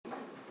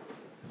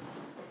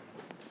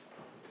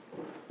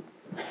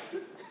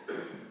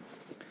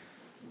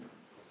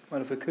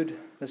Well, if we could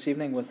this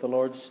evening, with the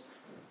Lord's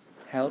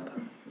help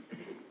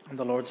and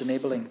the Lord's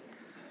enabling,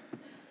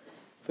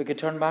 if we could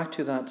turn back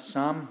to that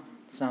Psalm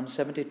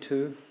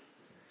 72.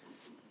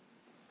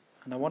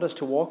 And I want us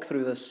to walk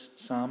through this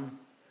psalm.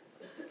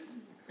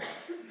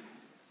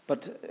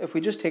 But if we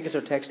just take as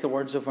our text the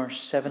words of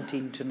verse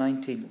 17 to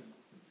 19.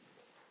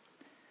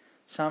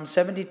 Psalm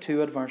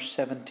 72 at verse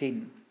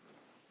 17.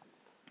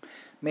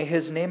 May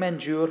his name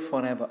endure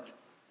forever.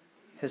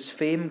 His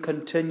fame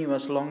continue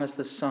as long as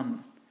the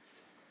sun.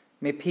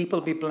 May people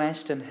be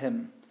blessed in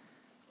him.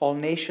 All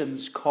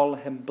nations call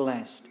him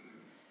blessed.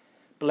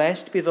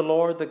 Blessed be the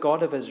Lord, the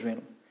God of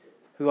Israel,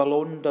 who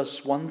alone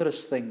does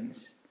wondrous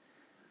things.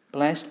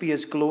 Blessed be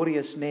his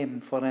glorious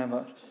name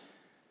forever.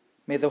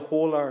 May the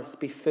whole earth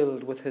be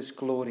filled with his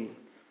glory.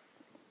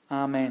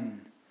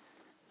 Amen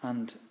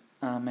and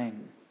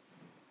amen.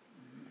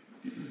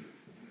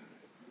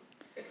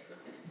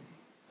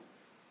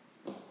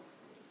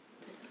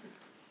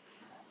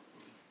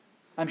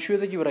 I'm sure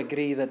that you would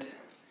agree that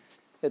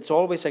it's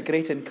always a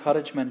great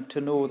encouragement to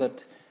know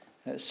that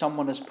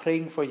someone is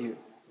praying for you.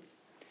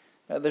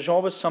 There's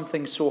always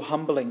something so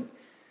humbling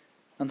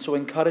and so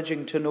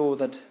encouraging to know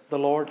that the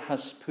Lord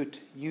has put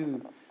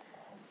you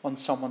on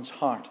someone's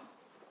heart.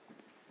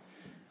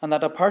 And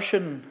that a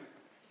person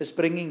is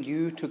bringing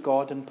you to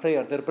God in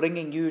prayer. They're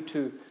bringing you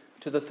to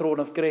the throne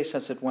of grace,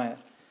 as it were.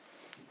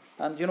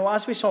 And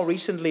as we saw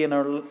recently in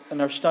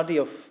our study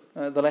of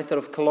the letter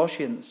of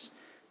Colossians,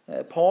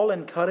 Paul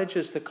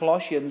encourages the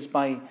Colossians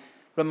by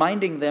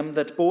reminding them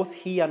that both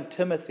he and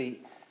Timothy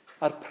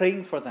are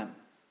praying for them.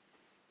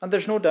 And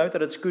there's no doubt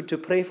that it's good to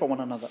pray for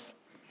one another.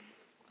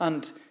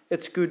 And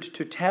it's good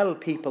to tell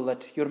people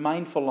that you're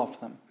mindful of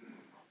them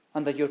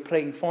and that you're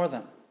praying for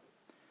them.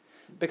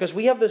 Because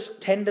we have this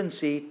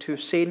tendency to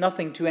say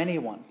nothing to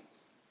anyone.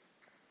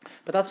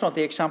 But that's not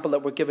the example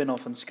that we're given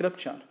of in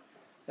Scripture.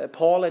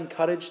 Paul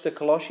encouraged the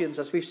Colossians,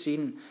 as we've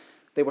seen.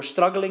 They were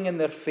struggling in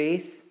their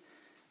faith,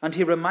 and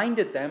he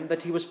reminded them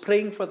that he was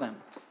praying for them.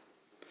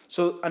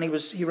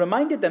 He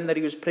reminded them that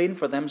he was praying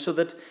for them so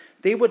that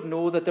they would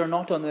know that they're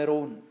not on their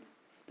own,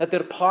 that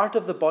they're part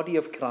of the body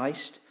of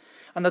Christ,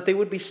 and that they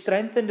would be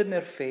strengthened in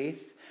their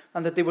faith,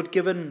 and that they would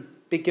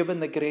be given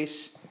the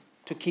grace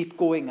to keep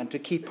going and to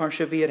keep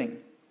persevering.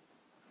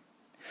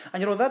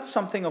 And that's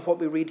something of what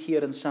we read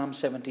here in Psalm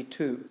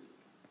 72.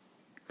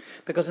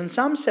 Because in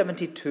Psalm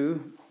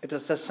 72, it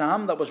is a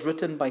psalm that was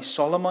written by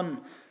Solomon,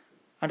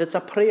 and it's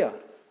a prayer.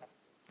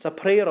 It's a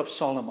prayer of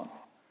Solomon.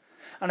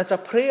 And it's a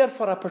prayer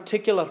for a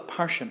particular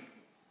person.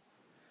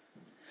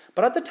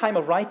 But at the time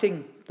of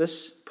writing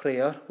this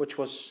prayer, which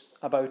was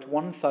about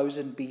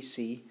 1000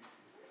 BC,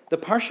 the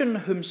person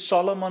whom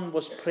Solomon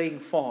was praying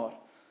for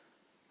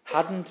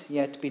hadn't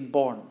yet been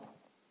born.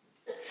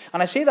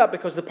 And I say that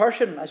because the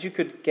person, as you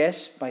could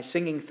guess by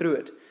singing through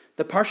it,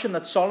 the person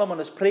that Solomon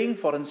is praying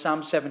for in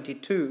Psalm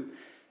 72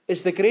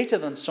 is the greater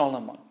than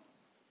Solomon.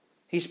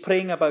 He's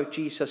praying about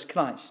Jesus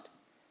Christ.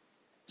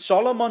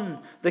 Solomon,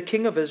 the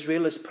king of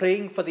Israel, is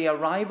praying for the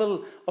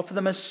arrival of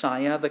the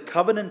Messiah, the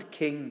covenant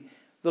king,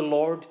 the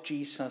Lord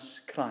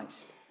Jesus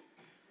Christ.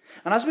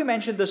 And as we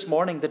mentioned this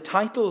morning, the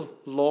title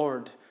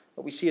Lord,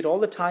 we see it all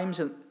the time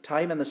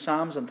in the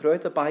Psalms and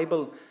throughout the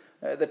Bible,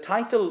 the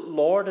title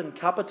Lord in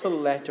capital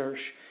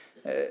letters,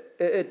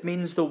 it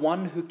means the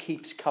one who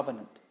keeps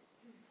covenant.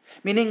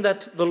 Meaning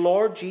that the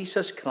Lord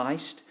Jesus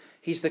Christ,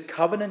 he's the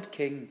covenant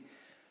king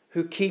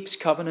who keeps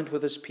covenant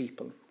with his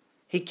people.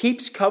 He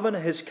keeps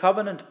his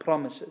covenant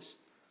promises.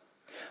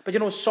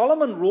 But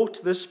Solomon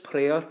wrote this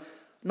prayer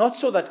not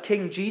so that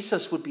King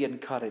Jesus would be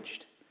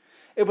encouraged.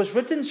 It was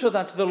written so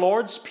that the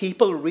Lord's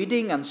people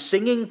reading and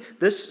singing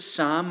this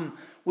psalm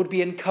would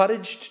be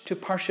encouraged to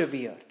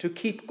persevere, to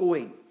keep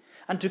going,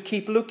 and to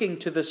keep looking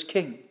to this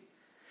king.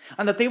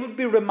 And that they would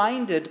be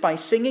reminded by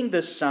singing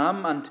this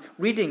psalm and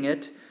reading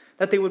it,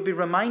 that they would be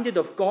reminded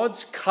of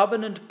God's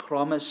covenant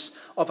promise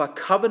of a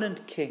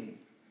covenant king.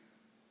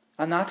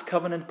 And that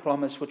covenant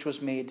promise which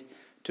was made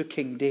to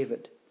King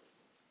David.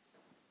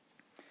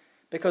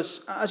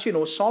 Because, as you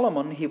know,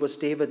 Solomon, he was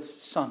David's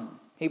son.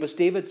 He was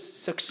David's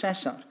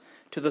successor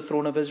to the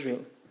throne of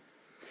Israel.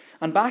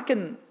 And back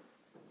in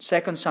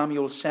 2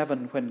 Samuel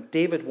 7, when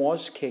David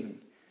was king,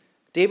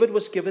 David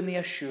was given the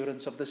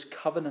assurance of this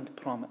covenant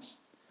promise.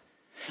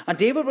 And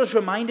David was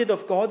reminded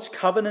of God's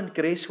covenant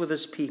grace with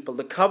his people.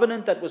 The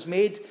covenant that was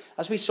made,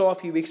 as we saw a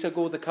few weeks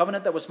ago, the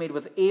covenant that was made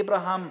with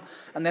Abraham,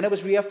 and then it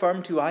was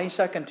reaffirmed to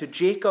Isaac and to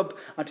Jacob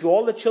and to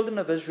all the children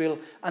of Israel,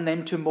 and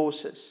then to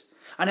Moses.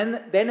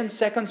 And then in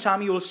 2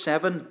 Samuel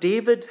 7,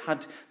 David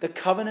had the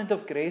covenant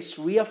of grace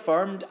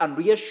reaffirmed and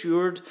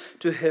reassured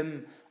to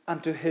him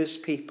and to his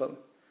people.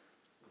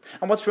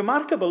 And what's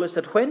remarkable is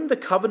that when the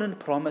covenant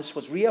promise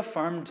was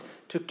reaffirmed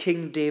to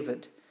King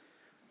David,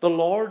 the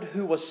Lord,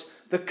 who was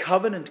the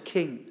covenant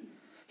king,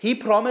 he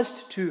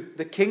promised to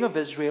the king of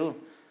Israel,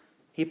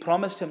 he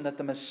promised him that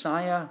the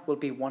Messiah will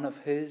be one of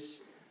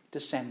his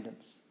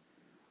descendants.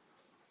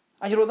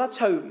 And that's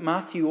how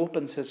Matthew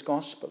opens his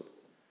gospel.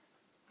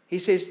 He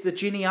says the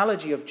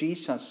genealogy of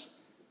Jesus,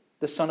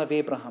 the son of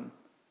Abraham,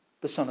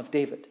 the son of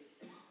David.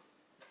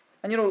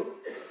 And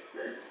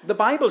the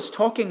Bible's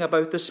talking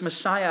about this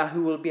Messiah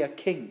who will be a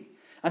king,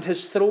 and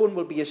his throne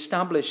will be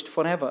established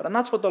forever. And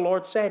that's what the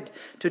Lord said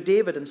to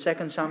David in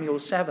 2 Samuel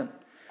 7.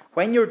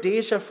 When your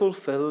days are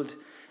fulfilled,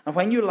 and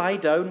when you lie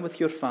down with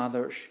your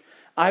fathers,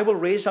 I will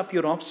raise up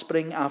your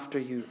offspring after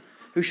you,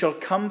 who shall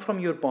come from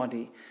your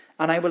body,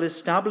 and I will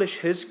establish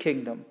his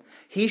kingdom.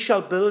 He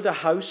shall build a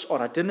house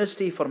or a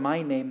dynasty for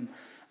my name,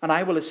 and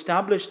I will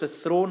establish the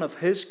throne of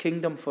his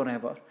kingdom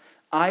forever.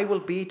 I will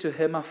be to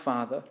him a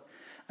father,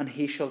 and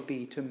he shall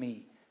be to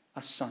me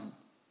a son.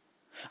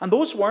 And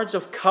those words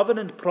of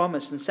covenant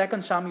promise in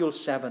 2 Samuel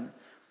 7,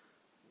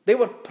 they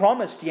were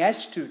promised,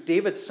 yes, to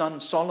David's son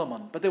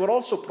Solomon, but they were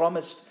also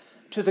promised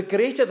to the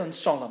greater than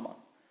Solomon,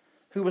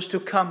 who was to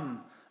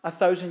come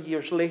 1,000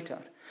 years later.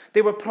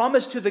 They were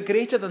promised to the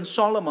greater than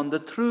Solomon, the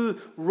true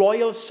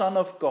royal Son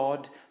of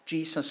God,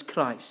 Jesus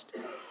Christ.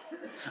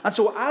 And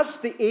so as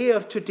the heir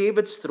to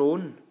David's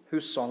throne,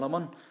 who's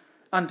Solomon,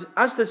 and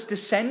as this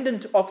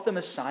descendant of the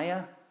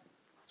Messiah,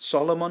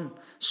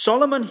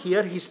 Solomon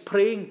here, he's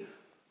praying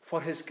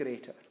for his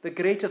the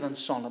greater than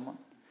Solomon.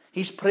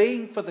 He's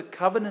praying for the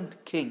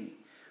covenant king,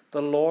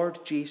 the Lord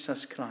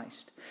Jesus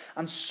Christ.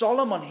 And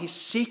Solomon, he's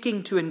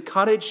seeking to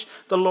encourage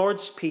the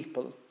Lord's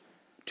people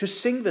to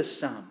sing this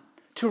psalm,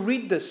 to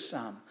read this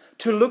psalm,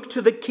 to look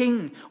to the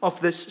king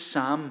of this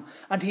psalm.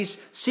 And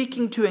he's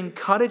seeking to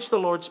encourage the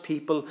Lord's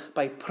people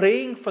by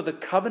praying for the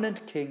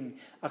covenant king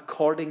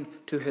according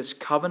to his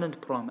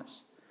covenant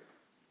promise.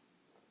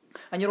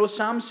 And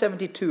Psalm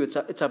 72,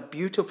 it's a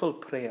beautiful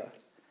prayer.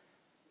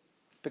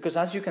 Because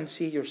as you can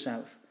see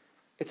yourself,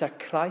 it's a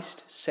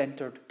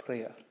Christ-centered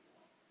prayer.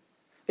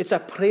 It's a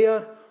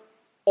prayer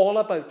all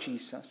about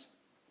Jesus.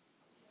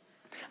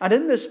 And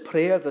in this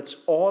prayer that's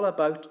all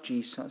about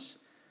Jesus,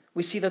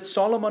 we see that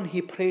Solomon,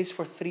 he prays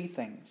for three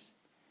things.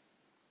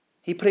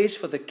 He prays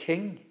for the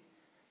king,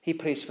 he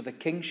prays for the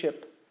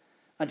kingship,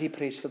 and he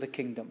prays for the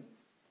kingdom.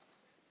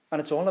 And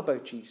it's all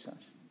about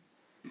Jesus.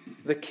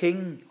 The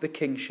king, the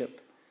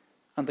kingship,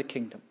 and the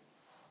kingdom.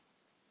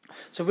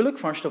 So we look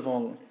first of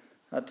all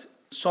at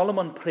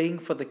Solomon praying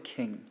for the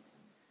king.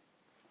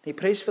 He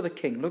prays for the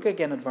king. Look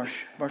again at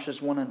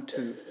verses 1 and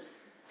 2.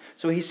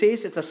 So he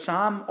says it's a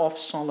psalm of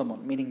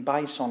Solomon, meaning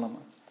by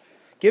Solomon.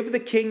 Give the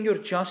king your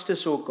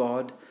justice, O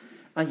God,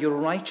 and your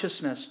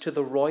righteousness to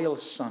the royal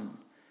son.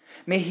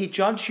 May he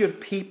judge your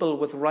people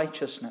with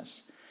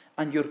righteousness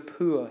and your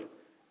poor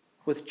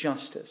with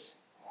justice.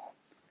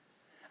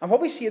 And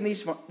what we see in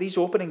these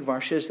opening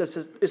verses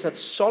is that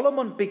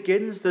Solomon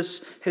begins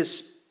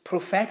his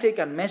prophetic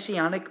and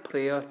messianic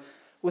prayer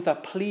with a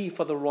plea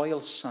for the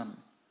royal son.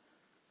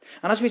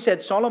 And as we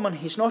said, Solomon,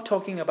 he's not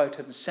talking about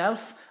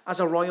himself as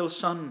a royal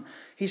son.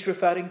 He's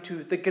referring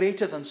to the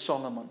greater than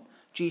Solomon,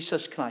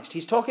 Jesus Christ.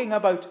 He's talking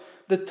about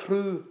the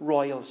true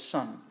royal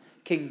son,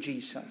 King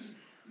Jesus.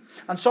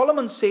 And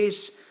Solomon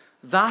says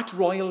that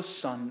royal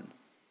son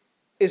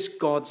is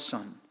God's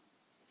son.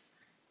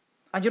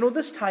 And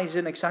this ties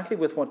in exactly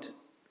with what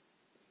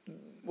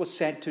was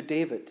said to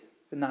David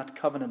in that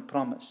covenant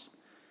promise,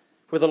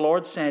 where the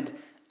Lord said,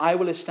 I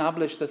will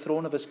establish the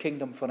throne of his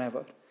kingdom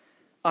forever.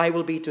 I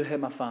will be to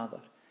him a father.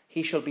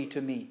 He shall be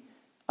to me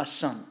a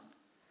son.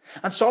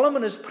 And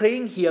Solomon is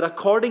praying here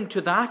according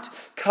to that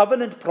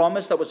covenant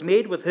promise that was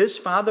made with his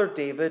father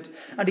David,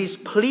 and he's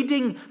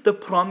pleading the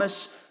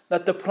promise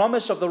that the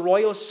promise of the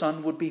royal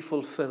son would be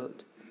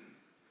fulfilled.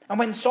 And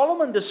when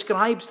Solomon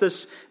describes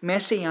this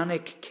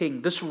messianic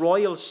king, this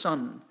royal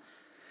son,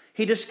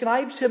 he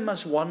describes him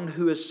as one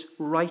who is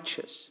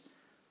righteous.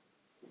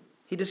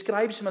 He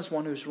describes him as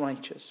one who's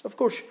righteous. Of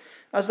course,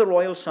 as the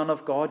royal Son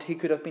of God, he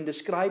could have been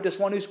described as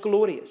one who's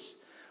glorious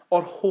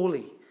or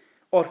holy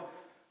or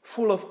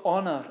full of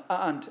honor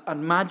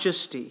and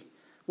majesty,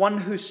 one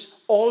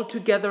who's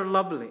altogether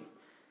lovely.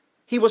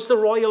 He was the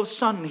royal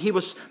son. He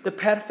was the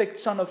perfect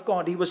Son of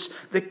God. He was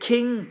the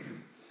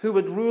king who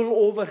would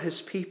rule over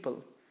his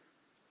people.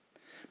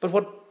 But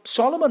what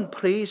Solomon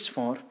prays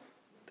for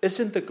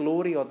isn't the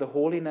glory or the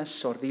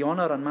holiness or the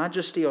honor and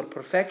majesty or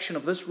perfection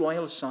of this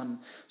royal son.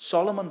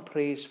 Solomon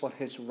prays for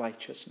his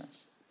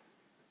righteousness.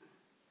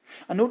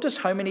 And notice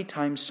how many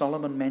times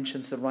Solomon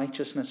mentions the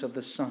righteousness of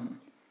the son,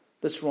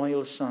 this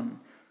royal son,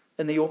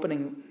 in the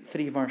opening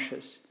 3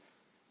 verses.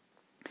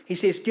 He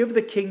says, give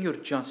the king your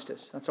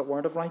justice. That's a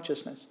word of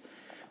righteousness.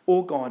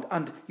 O God,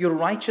 and your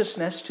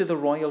righteousness to the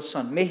royal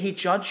son. May he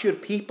judge your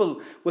people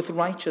with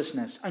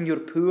righteousness and your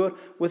poor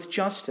with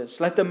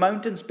justice. Let the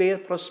mountains bear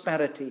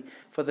prosperity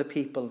for the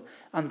people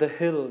and the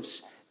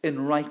hills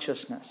in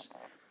righteousness.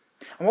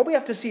 And what we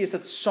have to see is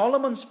that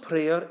Solomon's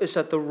prayer is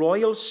that the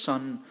royal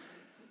son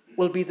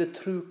will be the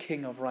true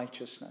king of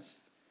righteousness.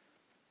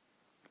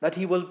 That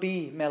he will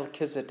be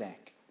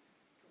Melchizedek.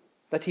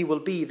 That he will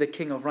be the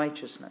king of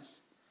righteousness.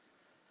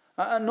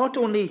 And not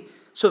only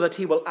so that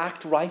he will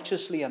act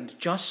righteously and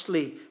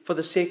justly for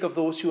the sake of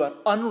those who are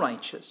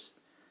unrighteous,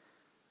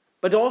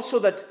 but also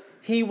that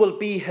he will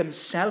be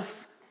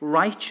himself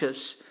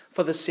righteous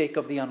for the sake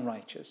of the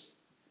unrighteous.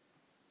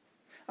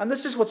 And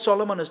this is what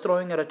Solomon is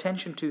drawing our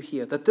attention to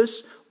here, that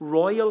this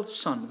royal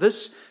son,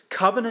 this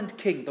covenant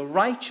king, the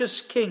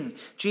righteous king,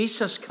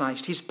 Jesus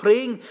Christ, he's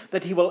praying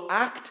that he will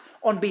act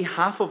on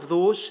behalf of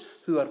those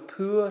who are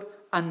poor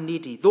and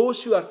needy,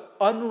 those who are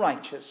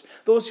unrighteous,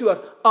 those who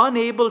are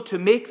unable to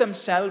make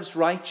themselves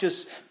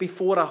righteous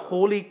before a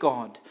holy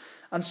God.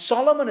 And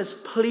Solomon is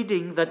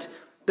pleading that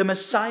the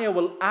Messiah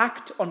will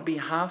act on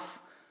behalf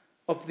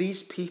of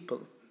these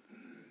people.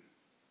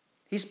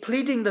 He's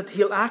pleading that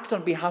he'll act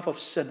on behalf of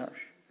sinners.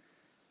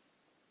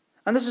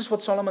 And this is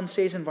what Solomon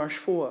says in verse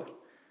 4.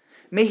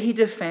 May he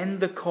defend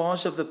the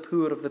cause of the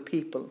poor of the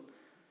people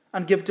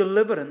and give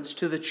deliverance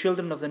to the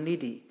children of the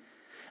needy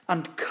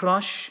and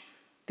crush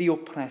the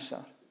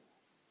oppressor.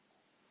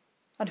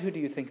 And who do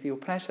you think the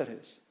oppressor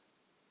is?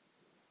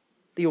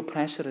 The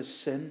oppressor is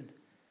sin,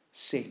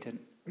 Satan,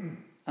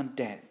 and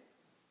death.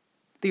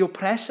 The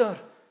oppressor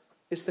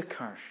is the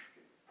curse.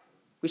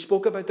 We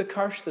spoke about the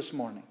curse this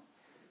morning.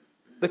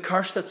 The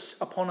curse that's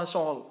upon us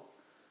all.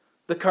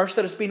 The curse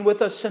that has been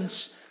with us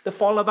since the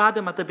fall of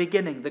Adam at the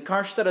beginning. The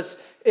curse that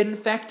has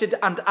infected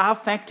and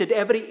affected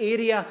every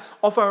area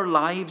of our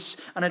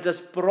lives. And it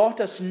has brought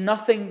us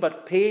nothing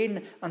but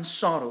pain and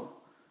sorrow.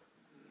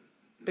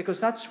 Because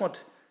that's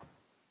what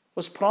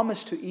was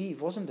promised to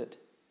Eve, wasn't it?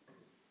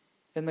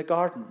 In the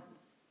garden.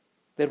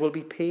 There will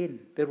be pain.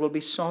 There will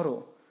be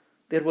sorrow.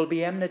 There will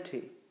be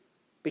enmity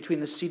between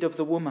the seed of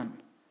the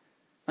woman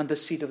and the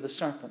seed of the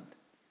serpent.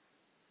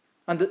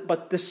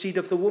 But the seed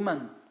of the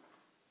woman,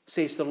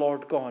 says the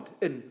Lord God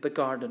in the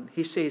garden,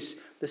 he says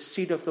the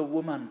seed of the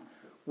woman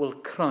will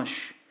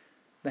crush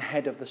the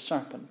head of the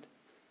serpent.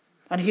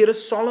 And here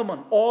is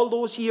Solomon all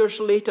those years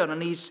later,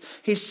 and he's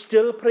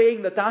still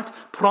praying that that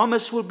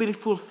promise will be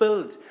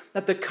fulfilled,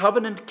 that the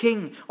covenant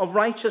king of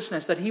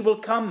righteousness, that he will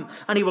come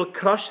and he will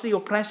crush the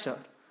oppressor,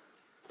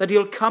 that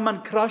he'll come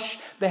and crush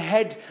the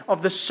head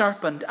of the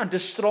serpent and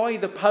destroy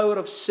the power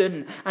of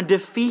sin and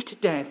defeat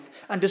death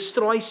and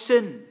destroy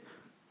sin.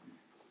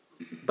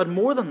 But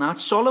more than that,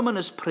 Solomon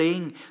is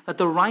praying that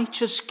the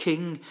righteous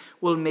king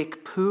will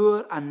make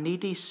poor and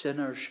needy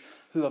sinners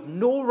who have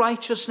no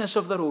righteousness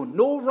of their own,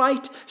 no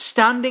right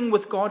standing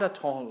with God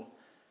at all.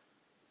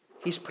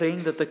 He's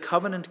praying that the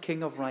covenant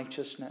king of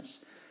righteousness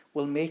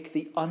will make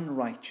the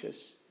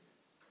unrighteous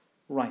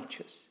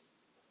righteous.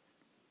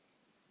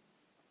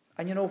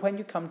 And you know, when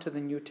you come to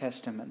the New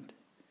Testament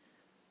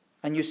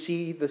and you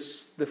see the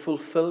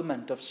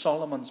fulfillment of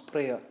Solomon's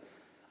prayer,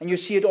 and you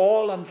see it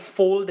all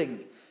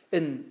unfolding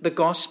in the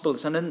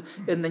Gospels and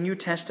in the New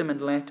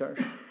Testament letters,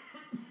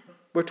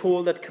 we're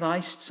told that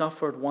Christ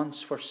suffered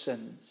once for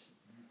sins,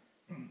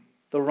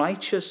 the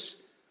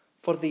righteous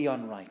for the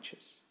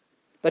unrighteous,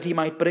 that he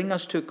might bring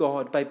us to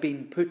God by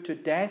being put to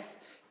death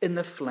in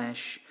the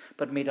flesh,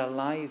 but made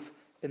alive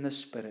in the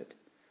Spirit.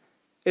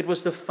 It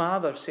was the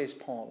Father, says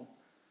Paul,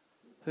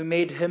 who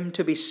made him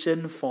to be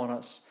sin for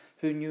us,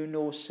 who knew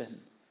no sin.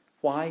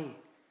 Why?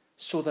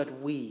 So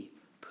that we,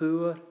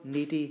 poor,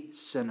 needy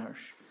sinners,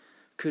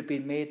 could be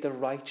made the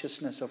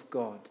righteousness of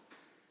God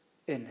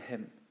in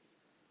him.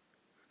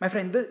 My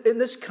friend, in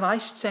this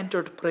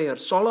Christ-centered prayer,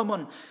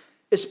 Solomon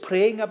is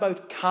praying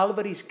about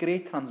Calvary's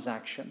great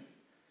transaction.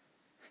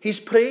 He's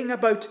praying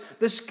about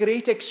this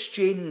great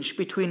exchange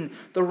between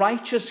the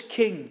righteous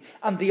king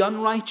and the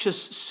unrighteous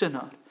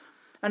sinner.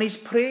 And he's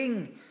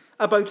praying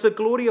about the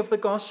glory of the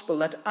gospel,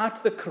 that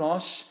at the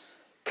cross,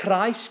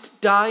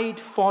 Christ died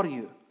for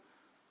you.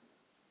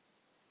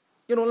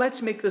 You know,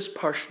 let's make this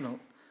personal.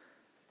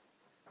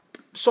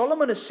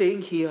 Solomon is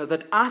saying here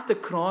that at the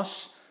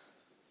cross,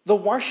 the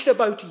worst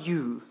about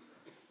you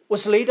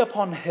was laid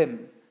upon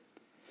him.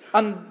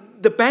 And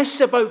the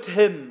best about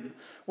him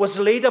was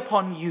laid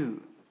upon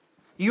you.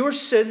 Your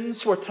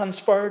sins were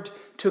transferred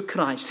to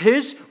Christ.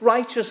 His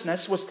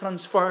righteousness was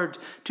transferred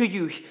to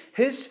you.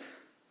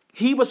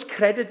 He was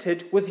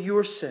credited with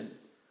your sin.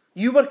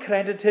 You were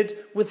credited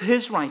with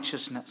his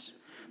righteousness.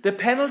 The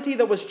penalty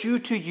that was due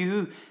to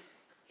you,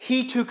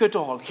 he took it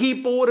all. He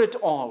bore it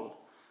all.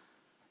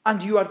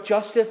 And you are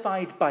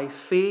justified by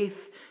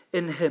faith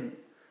in him.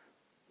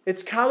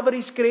 It's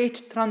Calvary's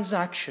great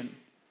transaction.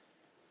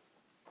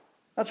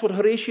 That's what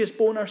Horatius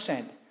Bonar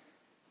said.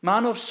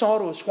 Man of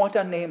sorrows, what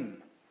a name.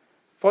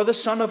 For the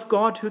Son of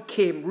God who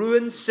came,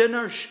 ruined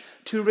sinners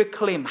to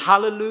reclaim.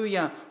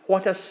 Hallelujah,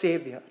 what a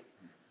Savior.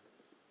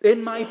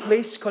 In my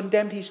place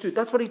condemned he stood.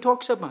 That's what he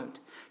talks about.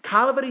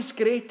 Calvary's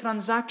great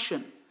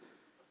transaction,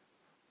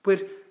 where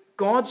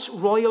God's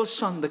royal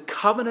Son, the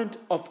covenant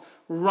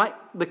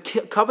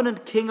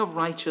king of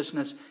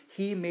righteousness,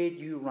 he made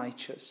you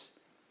righteous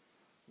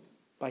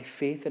by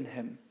faith in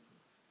him.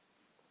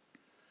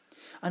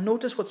 And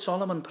notice what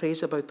Solomon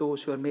prays about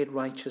those who are made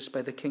righteous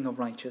by the King of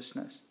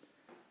righteousness.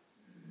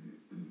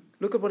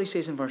 Look at what he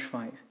says in verse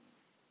 5.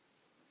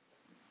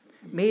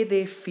 May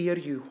they fear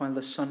you while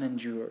the sun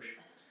endures,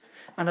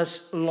 and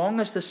as long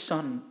as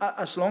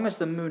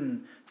the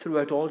moon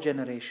throughout all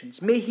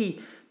generations. May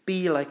he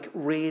be like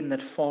rain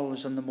that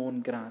falls on the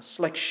mown grass,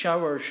 like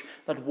showers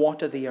that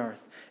water the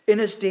earth. In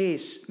his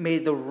days may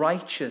the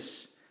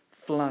righteous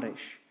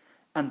flourish,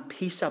 and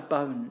peace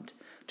abound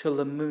till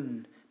the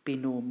moon be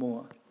no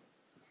more.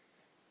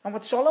 And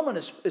what Solomon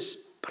is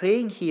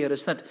praying here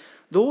is that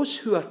those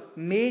who are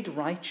made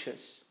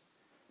righteous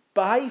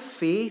by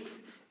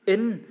faith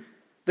in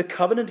the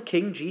covenant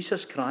King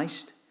Jesus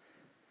Christ,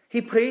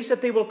 he prays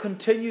that they will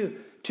continue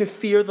to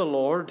fear the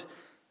Lord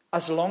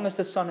as long as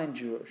the sun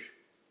endures.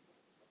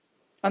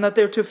 And that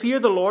they're to fear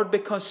the Lord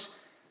because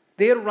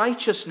their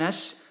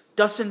righteousness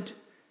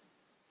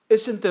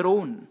isn't their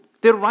own.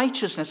 Their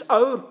righteousness,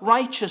 our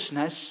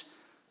righteousness,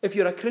 if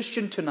you're a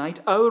Christian tonight,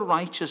 our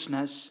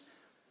righteousness,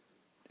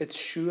 it's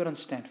sure and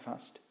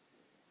steadfast.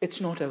 It's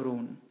not our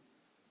own.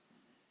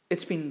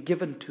 It's been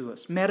given to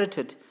us,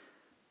 merited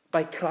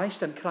by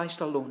Christ and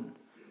Christ alone.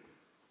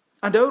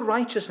 And our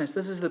righteousness,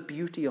 this is the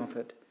beauty of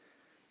it,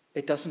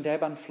 it doesn't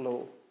ebb and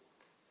flow.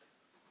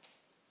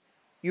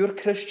 Your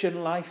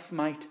Christian life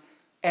might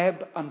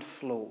ebb and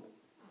flow.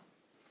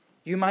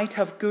 You might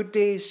have good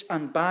days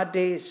and bad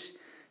days.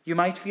 You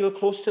might feel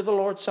close to the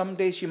Lord some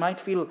days. You might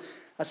feel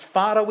as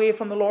far away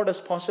from the Lord as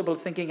possible,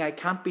 thinking, I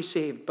can't be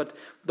saved. But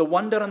the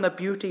wonder and the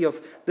beauty of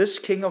this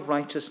King of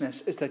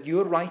righteousness is that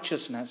your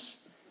righteousness,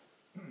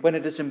 when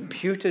it is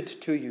imputed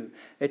to you,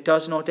 it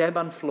does not ebb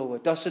and flow.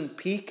 It doesn't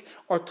peak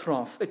or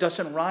trough. It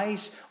doesn't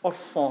rise or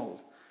fall.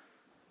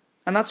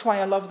 And that's why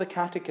I love the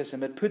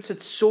Catechism. It puts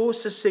it so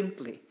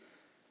succinctly.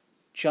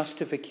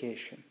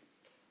 Justification.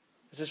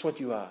 This is what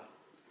you are.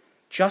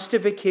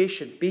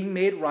 Justification, being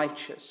made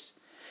righteous.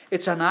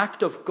 It's an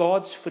act of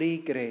God's free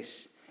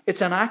grace.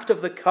 It's an act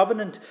of the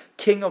covenant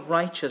King of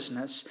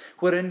righteousness,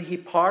 wherein he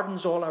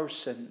pardons all our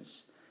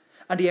sins.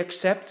 And he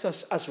accepts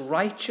us as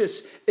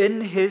righteous in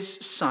his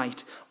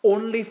sight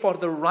only for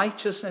the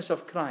righteousness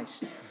of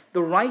Christ.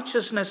 The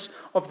righteousness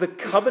of the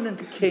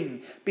covenant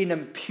King being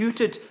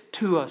imputed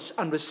to us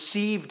and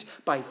received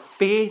by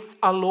faith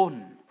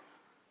alone.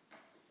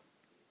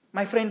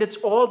 My friend, it's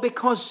all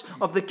because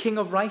of the King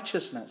of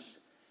righteousness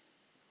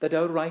that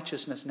our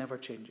righteousness never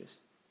changes.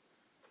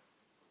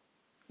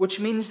 Which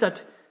means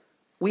that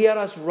we are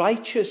as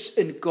righteous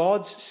in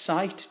God's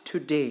sight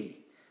today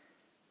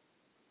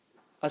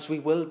as we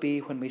will be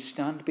when we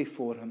stand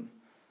before him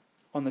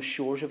on the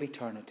shores of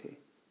eternity.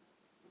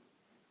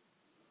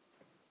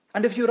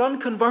 And if you're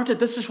unconverted,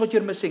 this is what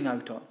you're missing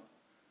out on.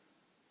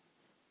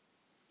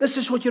 This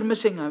is what you're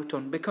missing out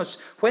on, because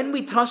when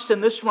we trust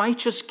in this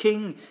righteous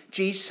King,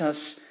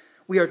 Jesus,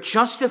 we are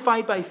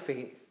justified by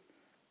faith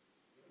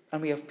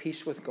and we have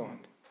peace with God.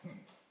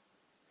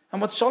 And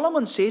what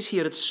Solomon says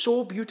here, it's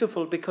so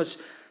beautiful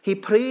because he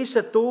prays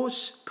that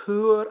those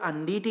poor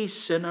and needy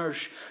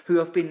sinners who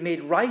have been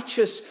made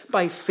righteous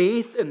by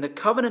faith in the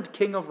covenant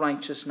King of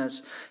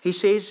righteousness, he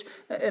says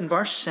in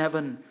verse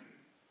 7,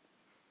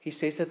 he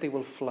says that they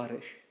will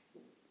flourish.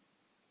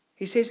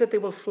 He says that they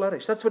will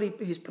flourish. That's what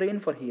he's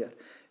praying for here.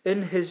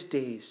 In his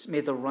days,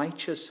 may the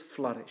righteous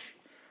flourish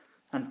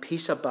and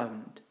peace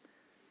abound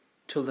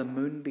till the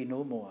moon be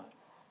no more.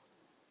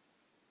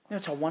 You know,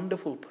 it's a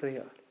wonderful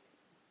prayer.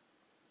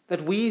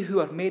 That we who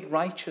are made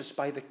righteous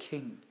by the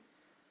King,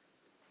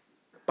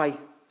 by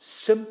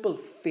simple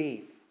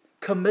faith,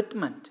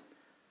 commitment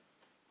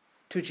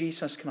to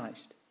Jesus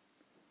Christ,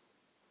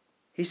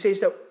 he says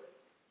that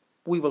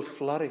we will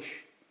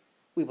flourish,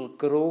 we will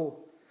grow,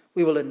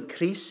 we will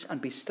increase and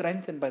be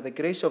strengthened by the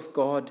grace of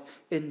God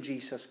in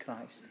Jesus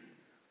Christ.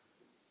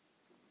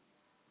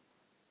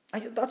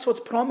 And that's what's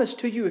promised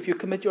to you if you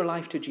commit your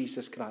life to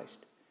Jesus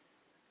Christ.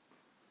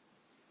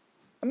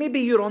 And maybe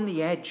you're on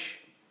the edge,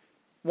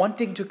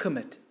 wanting to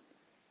commit,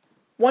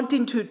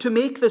 wanting to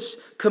make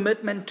this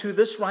commitment to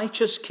this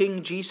righteous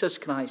King, Jesus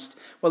Christ.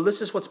 Well,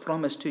 this is what's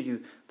promised to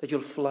you, that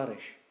you'll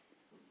flourish.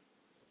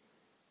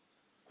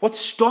 What's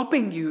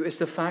stopping you is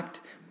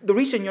the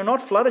reason you're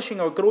not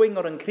flourishing or growing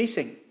or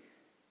increasing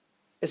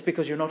is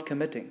because you're not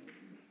committing.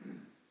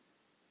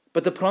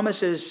 But the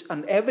promise is,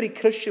 and every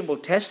Christian will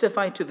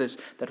testify to this,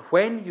 that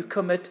when you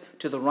commit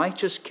to the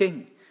righteous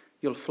King,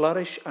 you'll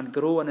flourish and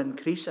grow and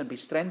increase and be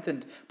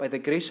strengthened by the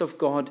grace of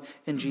God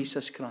in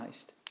Jesus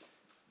Christ.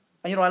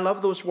 And you know, I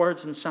love those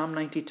words in Psalm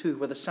 92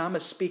 where the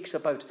psalmist speaks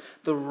about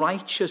the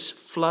righteous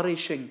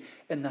flourishing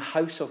in the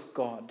house of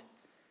God.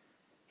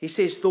 He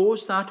says,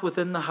 those that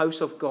within the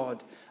house of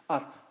God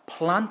are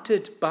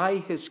planted by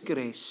his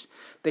grace,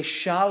 they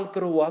shall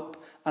grow up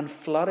and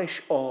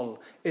flourish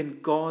all in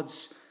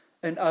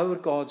our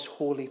God's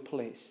holy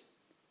place.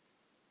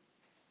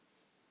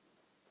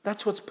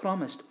 That's what's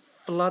promised,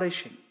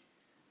 flourishing,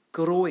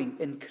 growing,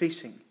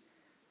 increasing,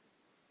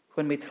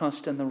 when we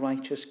trust in the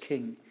righteous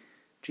King,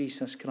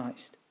 Jesus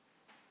Christ.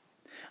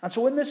 And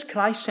so in this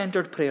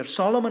Christ-centered prayer,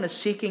 Solomon is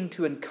seeking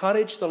to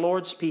encourage the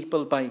Lord's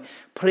people by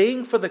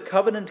praying for the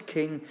covenant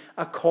King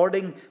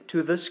according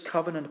to this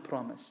covenant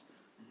promise.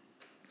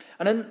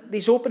 And in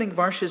these opening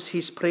verses,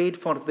 he's prayed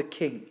for the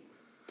King.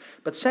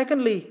 But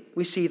secondly,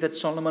 we see that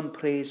Solomon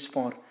prays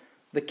for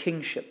the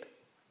kingship.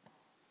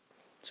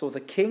 So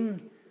the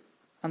King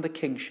and the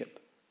kingship.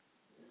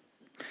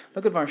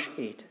 Look at verse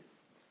 8.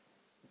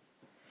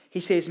 He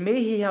says,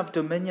 may he have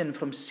dominion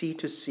from sea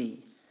to sea,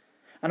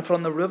 and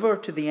from the river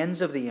to the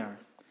ends of the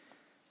earth.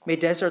 May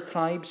desert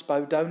tribes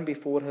bow down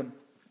before him,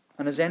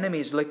 and his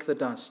enemies lick the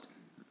dust.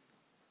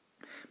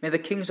 May the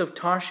kings of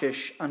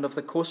Tarshish and of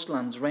the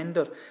coastlands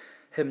render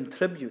him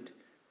tribute.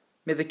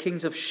 May the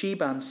kings of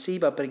Sheba and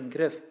Seba bring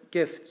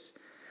gifts.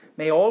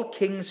 May all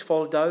kings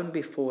fall down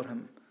before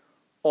him.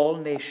 All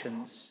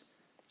nations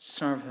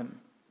serve him.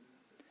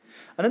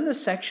 And in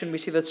this section we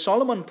see that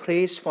Solomon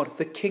prays for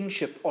the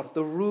kingship or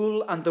the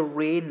rule and the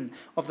reign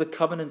of the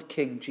covenant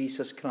king,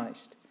 Jesus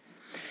Christ.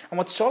 And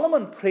what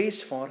Solomon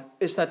prays for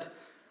is that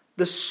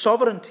the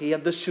sovereignty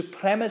and the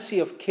supremacy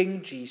of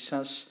King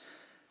Jesus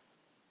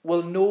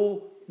will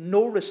know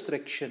no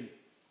restriction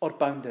or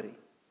boundary.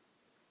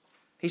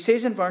 He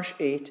says in verse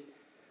 8,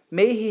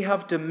 may he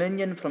have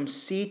dominion from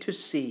sea to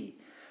sea,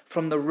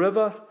 from the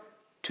river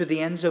to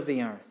the ends of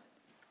the earth.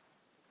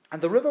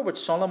 And the river which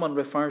Solomon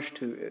refers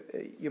to,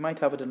 you might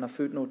have it in a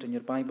footnote in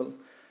your Bible.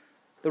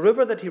 The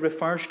river that he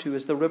refers to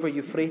is the river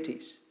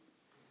Euphrates.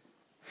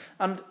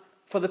 And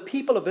for the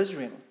people of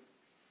Israel,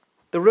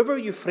 the river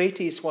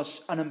Euphrates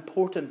was an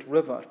important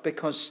river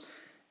because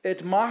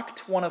it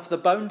marked one of the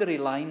boundary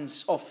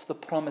lines of the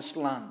promised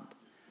land.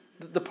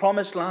 The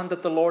promised land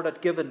that the Lord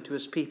had given to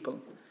his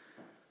people.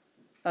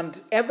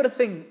 And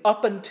everything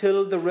up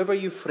until the river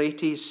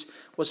Euphrates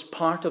was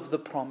part of the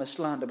promised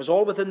land. It was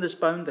all within this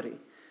boundary.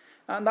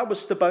 And that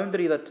was the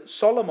boundary that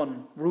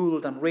Solomon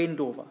ruled and reigned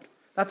over.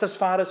 That's as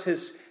far as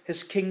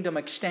his kingdom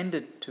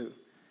extended to.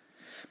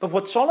 But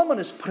what Solomon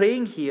is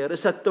praying here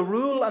is that the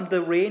rule and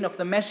the reign of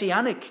the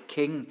Messianic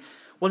king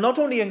will not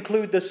only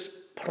include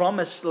this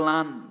promised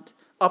land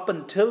up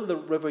until the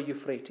river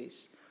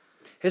Euphrates.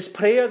 His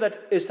prayer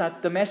is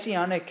that the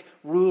Messianic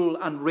rule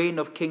and reign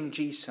of King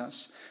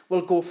Jesus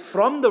will go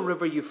from the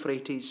river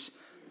Euphrates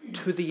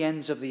to the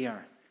ends of the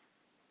earth.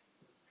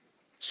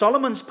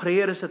 Solomon's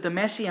prayer is that the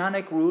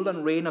Messianic rule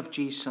and reign of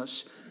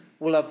Jesus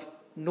will have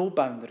no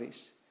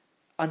boundaries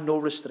and no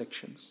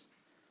restrictions.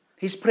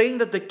 He's praying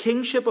that the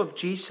kingship of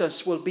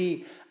Jesus will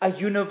be a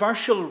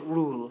universal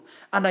rule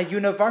and a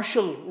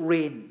universal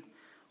reign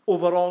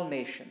over all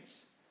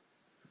nations,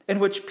 in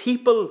which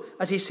people,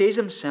 as he says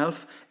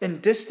himself, in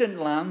distant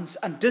lands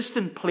and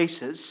distant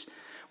places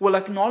will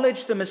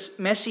acknowledge the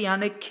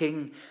Messianic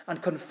King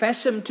and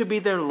confess him to be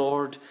their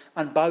Lord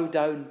and bow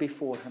down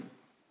before him.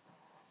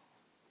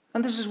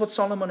 And this is what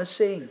Solomon is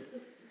saying.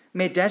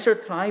 May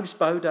desert tribes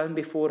bow down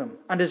before him,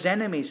 and his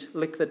enemies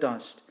lick the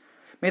dust.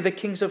 May the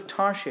kings of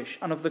Tarshish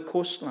and of the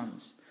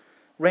coastlands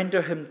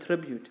render him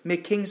tribute. May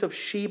kings of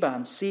Sheba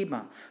and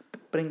Seba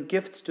bring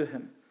gifts to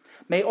him.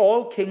 May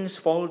all kings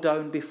fall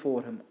down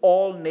before him.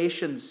 All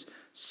nations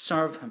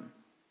serve him.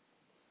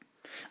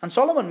 And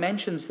Solomon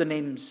mentions the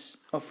names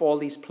of all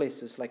these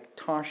places like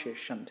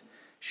Tarshish and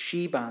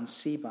Sheba and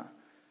Seba.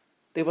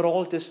 They were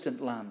all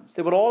distant lands.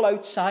 They were all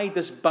outside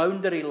this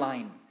boundary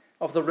line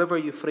of the river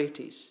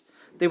Euphrates.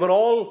 They were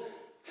all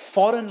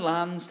foreign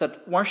lands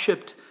that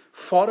worshipped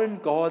foreign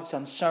gods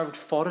and served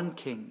foreign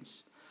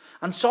kings.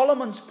 And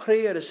Solomon's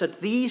prayer is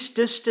that these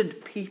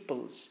distant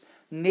peoples,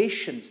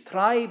 nations,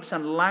 tribes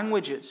and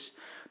languages,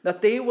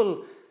 that they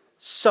will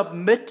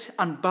submit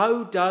and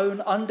bow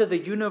down under the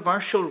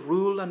universal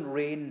rule and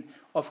reign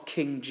of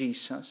King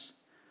Jesus.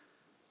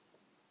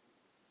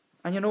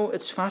 And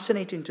it's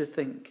fascinating to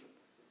think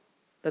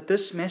that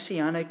this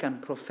messianic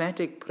and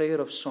prophetic prayer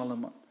of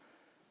Solomon,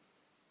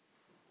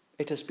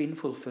 it has been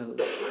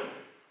fulfilled.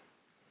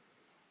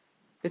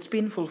 It's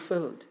been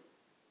fulfilled.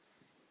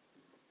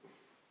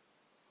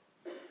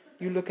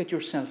 You look at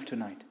yourself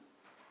tonight,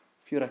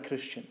 if you're a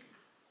Christian.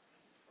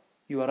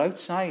 You are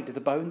outside the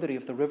boundary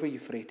of the river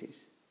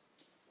Euphrates.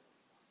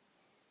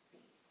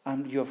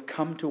 And you have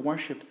come to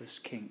worship this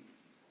King.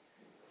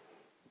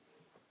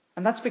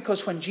 And that's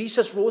because when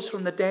Jesus rose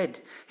from the dead,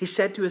 he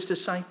said to his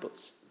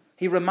disciples,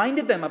 he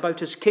reminded them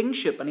about his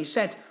kingship, and he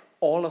said,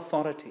 all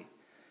authority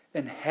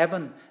in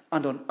heaven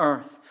and on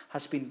earth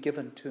has been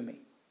given to me.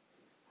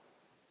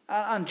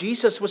 And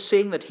Jesus was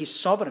saying that he's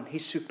sovereign,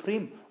 he's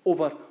supreme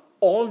over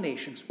all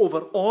nations, over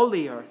all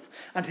the earth.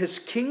 And his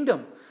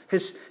kingdom,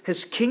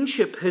 his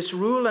kingship, his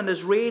rule and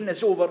his reign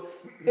is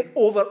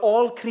over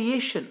all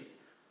creation.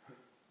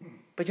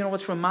 But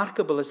what's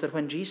remarkable is that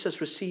when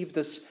Jesus received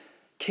this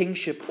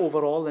kingship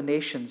over all the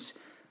nations,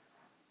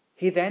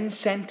 he then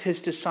sent his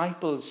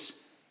disciples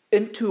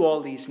into all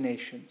these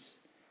nations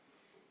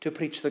to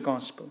preach the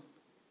gospel.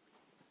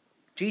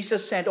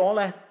 Jesus said,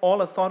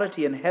 all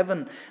authority in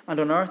heaven and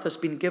on earth has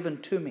been given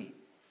to me.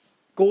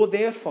 Go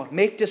therefore,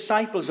 make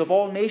disciples of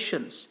all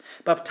nations,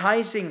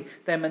 baptizing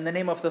them in the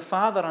name of the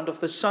Father and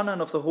of the Son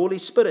and of the Holy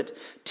Spirit,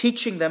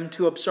 teaching them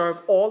to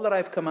observe all that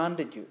I've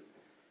commanded you.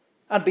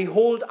 And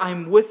behold,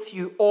 I'm with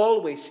you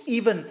always,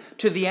 even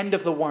to the end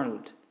of the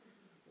world.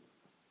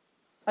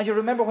 And you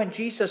remember when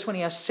Jesus, when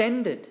he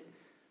ascended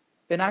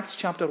in Acts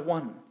chapter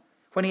 1,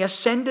 when he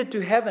ascended to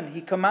heaven,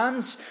 he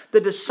commands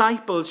the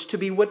disciples to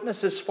be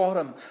witnesses for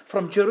him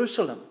from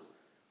Jerusalem,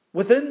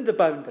 within the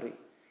boundary,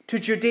 to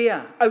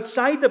Judea,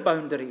 outside the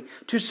boundary,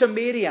 to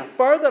Samaria,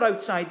 further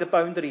outside the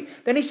boundary.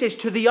 Then he says,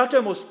 to the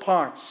uttermost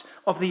parts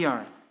of the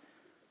earth.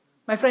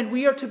 My friend,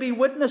 we are to be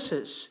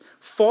witnesses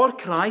for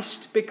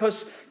Christ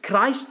because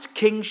Christ's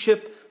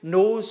kingship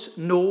knows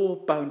no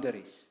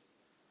boundaries.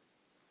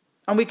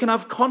 And we can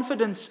have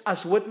confidence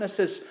as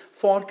witnesses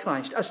for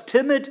Christ. As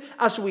timid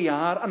as we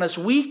are and as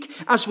weak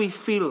as we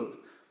feel,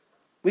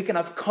 we can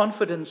have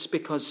confidence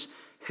because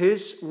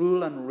his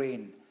rule and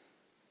reign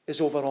is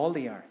over all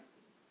the earth.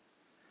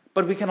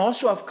 But we can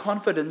also have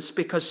confidence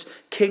because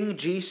King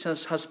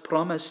Jesus has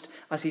promised,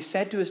 as he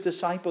said to his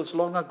disciples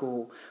long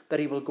ago,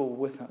 that he will go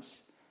with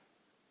us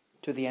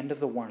to the end of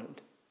the world.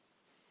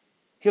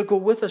 He'll go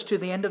with us to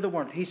the end of the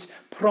world. He's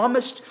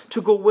promised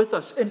to go with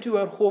us into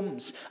our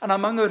homes and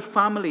among our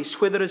families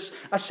where there is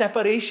a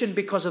separation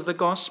because of the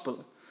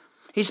gospel.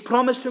 He's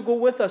promised to go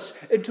with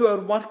us into our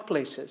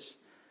workplaces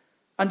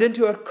and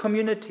into our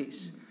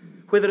communities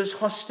where there is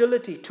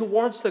hostility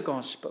towards the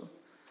gospel.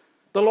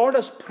 The Lord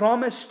has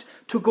promised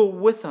to go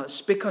with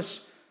us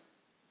because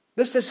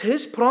this is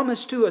his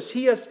promise to us.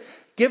 He has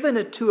given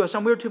it to us,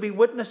 and we're to be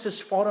witnesses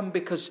for him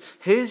because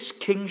his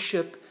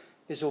kingship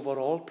is over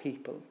all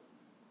people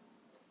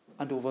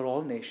and over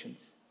all nations.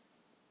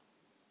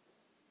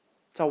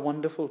 It's a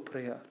wonderful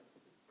prayer.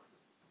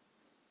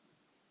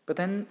 But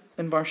then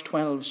in verse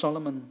 12,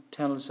 Solomon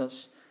tells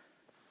us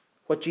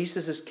what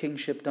Jesus'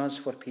 kingship does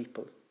for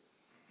people.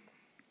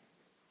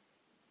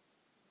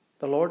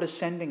 The Lord is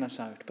sending us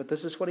out, but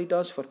this is what he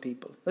does for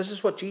people. This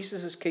is what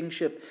Jesus'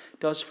 kingship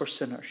does for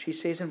sinners. He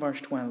says in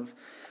verse 12,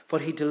 "For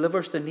he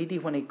delivers the needy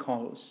when he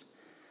calls,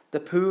 the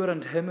poor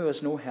and him who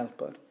has no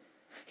helper.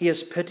 He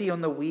has pity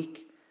on the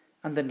weak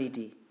and the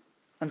needy,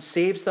 and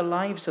saves the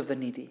lives of the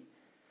needy.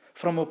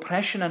 From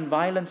oppression and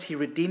violence he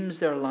redeems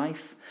their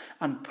life,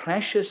 and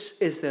precious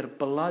is their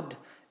blood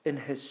in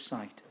his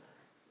sight."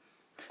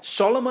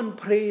 Solomon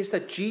prays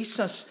that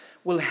Jesus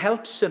will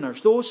help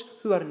sinners, those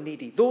who are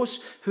needy,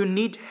 those who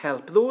need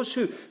help, those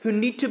who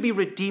need to be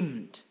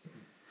redeemed.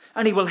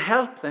 And he will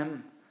help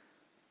them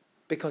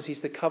because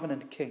he's the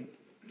covenant king.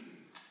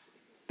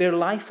 Their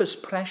life is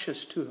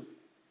precious to him.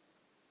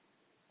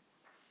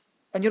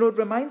 And it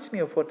reminds me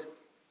of what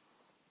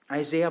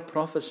Isaiah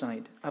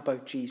prophesied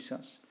about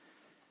Jesus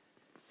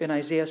in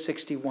Isaiah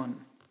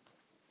 61.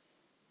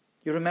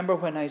 You remember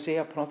when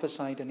Isaiah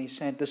prophesied and he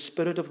said, "The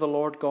Spirit of the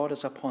Lord God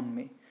is upon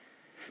me,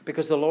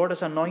 because the Lord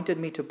has anointed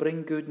me to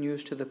bring good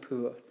news to the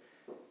poor.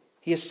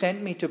 He has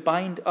sent me to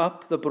bind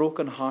up the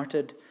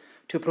brokenhearted,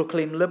 to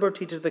proclaim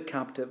liberty to the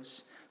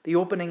captives, the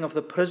opening of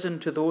the prison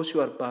to those who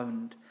are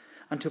bound,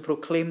 and to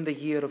proclaim the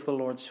year of the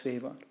Lord's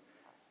favor."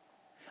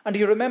 And do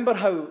you remember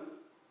how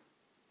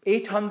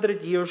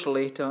 800 years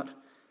later,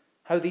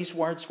 how these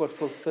words were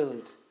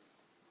fulfilled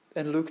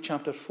in Luke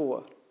chapter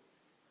 4,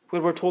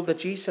 where we're told that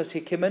Jesus,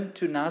 he came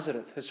into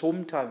Nazareth, his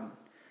hometown.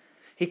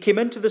 He came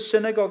into the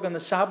synagogue on the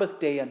Sabbath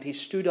day and he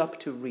stood up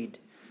to read.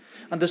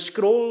 And the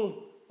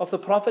scroll of the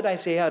prophet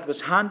Isaiah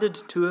was handed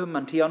to him,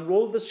 and he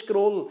unrolled the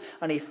scroll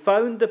and he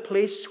found the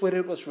place where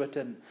it was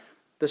written,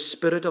 "The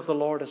Spirit of the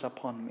Lord is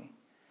upon me,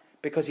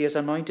 because he has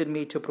anointed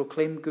me to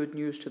proclaim good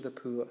news to the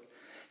poor.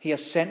 He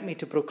has sent me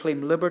to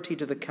proclaim liberty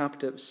to the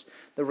captives,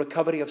 the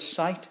recovery of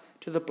sight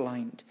to the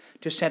blind,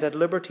 to set at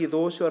liberty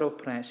those who are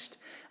oppressed,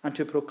 and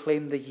to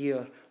proclaim the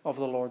year of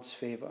the Lord's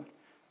favor."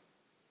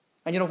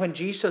 And when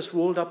Jesus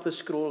rolled up the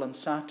scroll and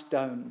sat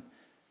down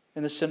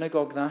in the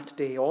synagogue that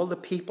day, all the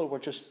people were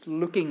just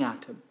looking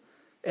at him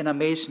in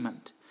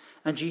amazement.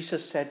 And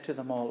Jesus said to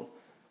them all,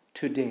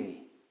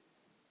 "Today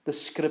the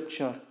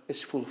scripture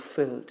is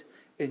fulfilled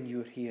in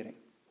your hearing."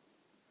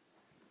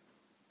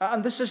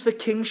 And this is the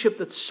kingship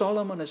that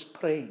Solomon is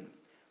praying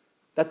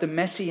that the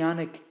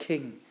Messianic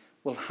king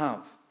will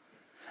have.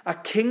 A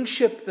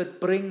kingship that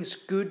brings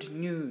good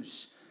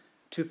news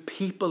to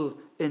people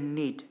in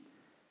need.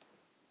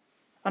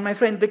 And my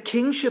friend, the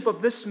kingship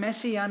of this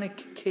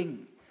Messianic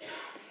king,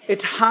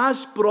 it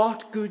has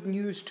brought good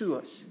news to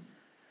us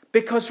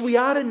because we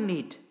are in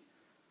need.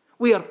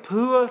 We are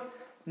poor,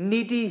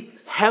 needy,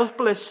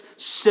 helpless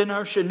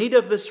sinners in need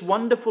of this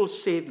wonderful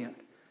Savior.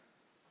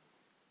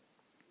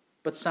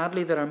 But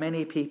sadly, there are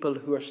many people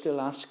who are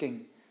still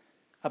asking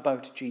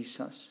about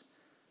Jesus.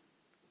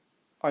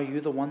 Are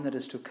you the one that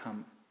is to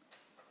come?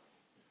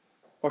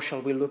 Or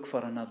shall we look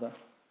for another?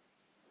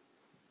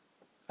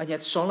 And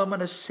yet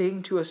Solomon is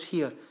saying to us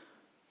here,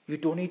 you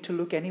don't need to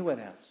look anywhere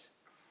else.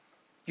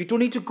 You don't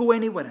need to go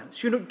anywhere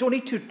else. You don't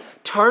need to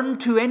turn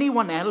to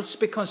anyone else,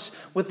 because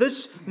with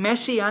this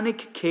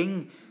Messianic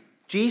King,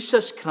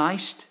 Jesus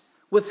Christ,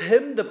 with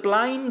him the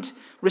blind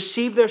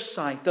receive their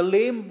sight, the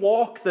lame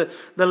walk, the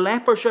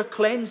lepers are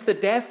cleansed, the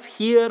deaf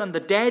hear, and the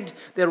dead,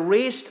 they're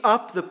raised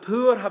up, the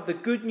poor have the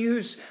good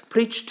news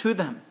preached to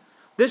them.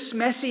 This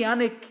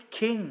Messianic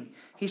King,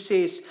 he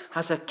says,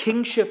 has a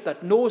kingship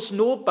that knows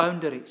no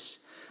boundaries,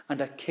 and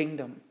a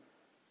kingdom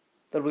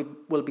that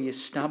will be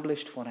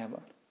established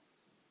forever.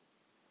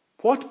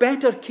 What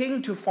better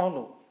king to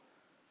follow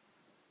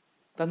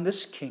than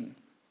this king,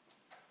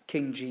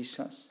 King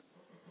Jesus?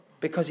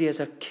 Because he has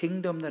a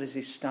kingdom that is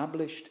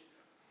established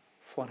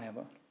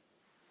forever.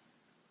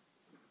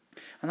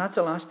 And that's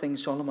the last thing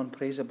Solomon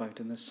prays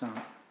about in this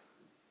psalm.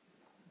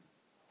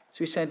 So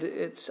he said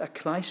it's a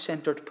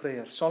Christ-centered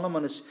prayer.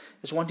 Solomon is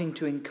wanting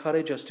to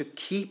encourage us to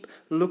keep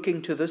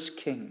looking to this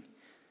King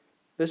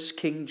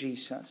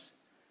Jesus.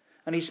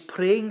 And he's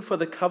praying for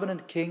the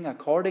covenant king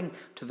according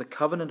to the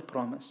covenant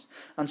promise.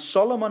 And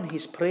Solomon,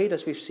 he's prayed,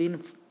 as we've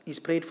seen, he's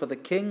prayed for the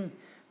king,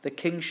 the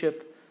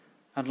kingship,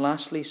 and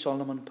lastly,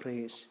 Solomon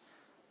prays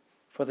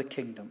for the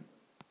kingdom.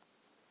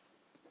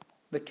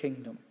 The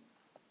kingdom.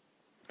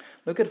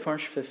 Look at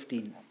verse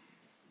 15.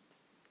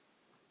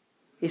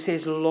 He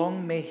says,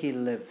 long may he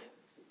live.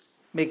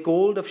 May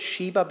gold of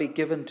Sheba be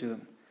given to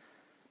him.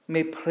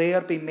 May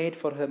prayer be made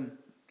for him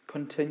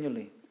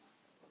continually,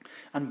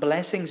 and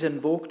blessings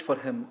invoked for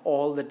him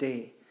all the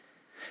day.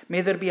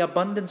 May there be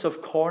abundance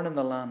of corn in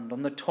the land.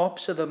 On the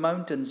tops of the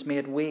mountains may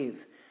it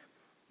wave.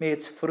 May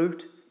its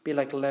fruit be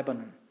like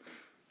Lebanon.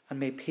 And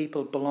may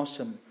people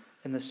blossom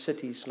in the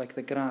cities like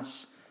the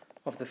grass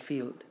of the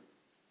field.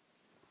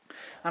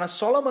 And as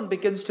Solomon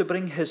begins to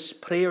bring his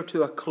prayer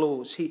to a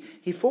close,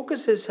 he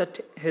focuses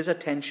his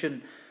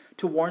attention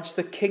towards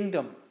the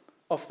kingdom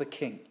of the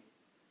king.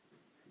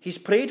 He's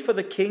prayed for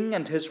the king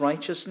and his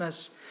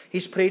righteousness.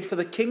 He's prayed for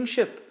the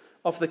kingship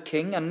of the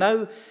king. And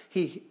now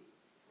he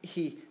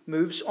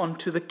moves on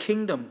to the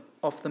kingdom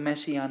of the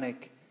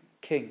Messianic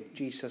King,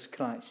 Jesus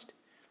Christ.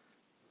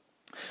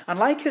 And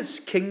like his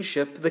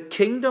kingship, the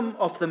kingdom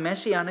of the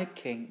Messianic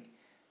King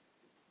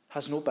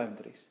has no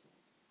boundaries.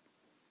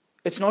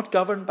 It's not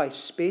governed by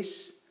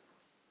space,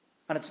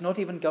 and it's not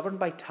even governed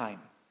by time.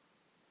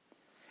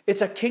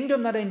 It's a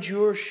kingdom that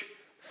endures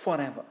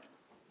forever.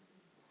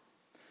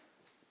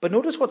 But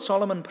notice what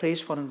Solomon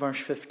prays for in verse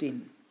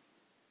 15.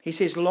 He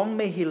says, long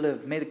may he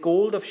live. May the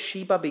gold of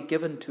Sheba be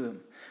given to him.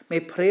 May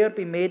prayer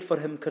be made for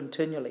him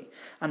continually,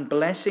 and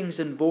blessings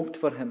invoked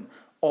for him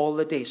all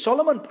the day.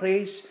 Solomon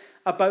prays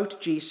about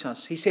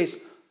Jesus. He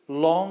says,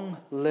 long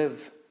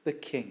live the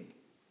King.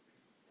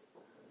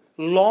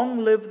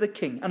 Long live the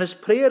King. And his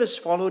prayer is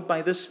followed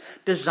by this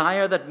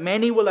desire that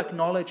many will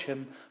acknowledge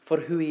him for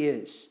who he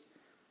is.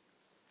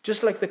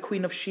 Just like the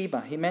Queen of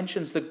Sheba, he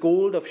mentions the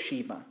gold of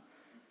Sheba.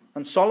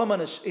 And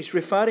Solomon is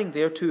referring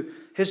there to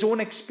his own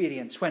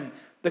experience when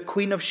the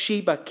Queen of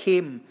Sheba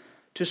came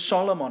to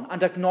Solomon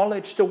and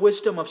acknowledged the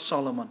wisdom of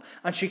Solomon.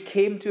 And she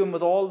came to him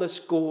with all this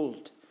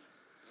gold.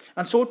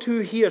 And so too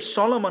here,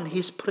 Solomon,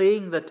 he's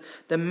praying that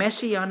the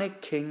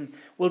Messianic King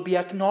will be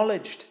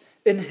acknowledged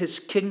in his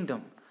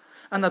kingdom,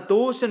 and that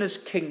those in his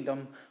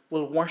kingdom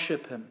will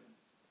worship him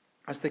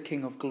as the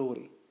King of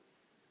glory.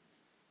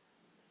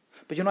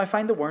 But I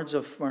find the words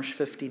of verse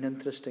 15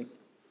 interesting,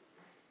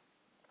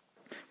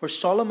 where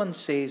Solomon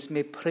says,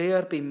 may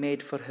prayer be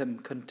made for him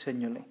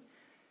continually,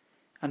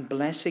 and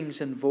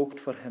blessings invoked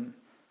for him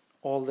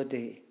all the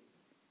day.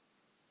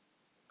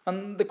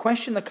 And the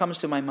question that comes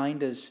to my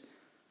mind is,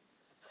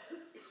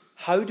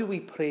 how do we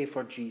pray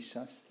for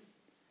Jesus?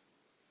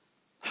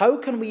 How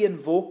can we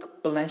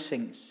invoke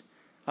blessings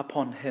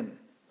upon him?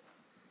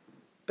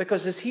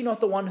 Because is he not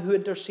the one who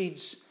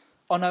intercedes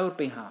on our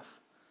behalf?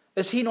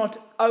 Is he not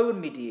our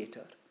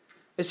mediator?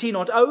 Is he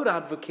not our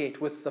advocate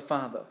with the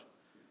Father?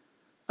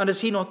 And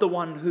is he not the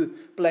one who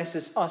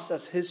blesses us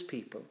as his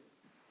people?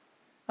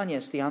 And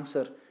yes, the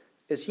answer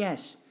is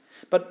yes.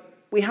 But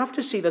we have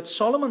to see that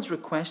Solomon's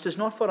request is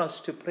not for us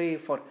to pray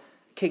for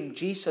King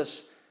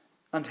Jesus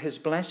and his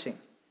blessing.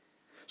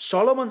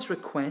 Solomon's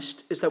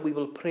request is that we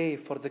will pray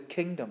for the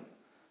kingdom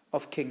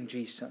of King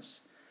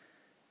Jesus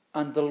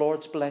and the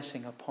Lord's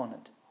blessing upon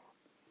it.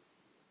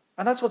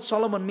 And that's what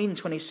Solomon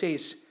means when he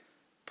says,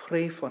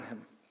 pray for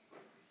him.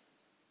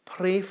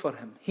 Pray for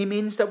him. He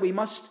means that we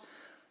must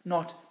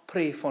not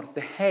pray for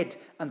the head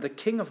and the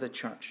king of the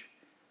church,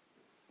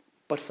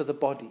 but for the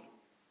body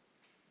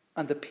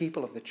and the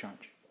people of the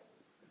church.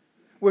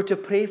 We're to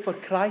pray for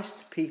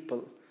Christ's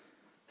people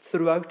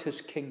throughout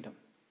his kingdom.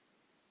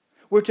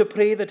 We're to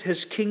pray that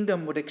his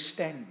kingdom would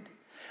extend,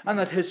 and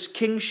that his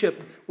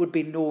kingship would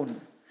be known,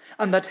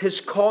 and that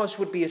his cause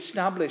would be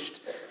established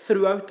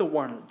throughout the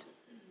world.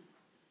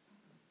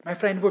 My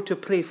friend, we're to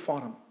pray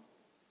for him.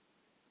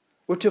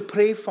 We're to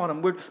pray for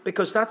him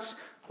because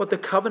that's what the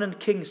covenant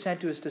king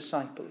said to his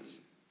disciples.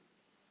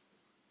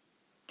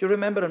 Do you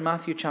remember in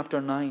Matthew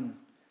chapter 9?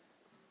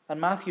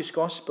 And Matthew's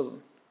gospel,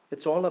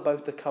 it's all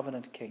about the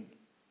covenant king.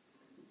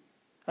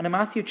 And in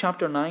Matthew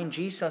chapter 9,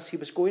 Jesus, he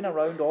was going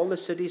around all the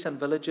cities and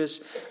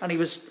villages, and he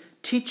was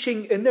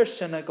teaching in their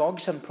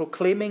synagogues and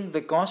proclaiming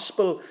the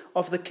gospel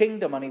of the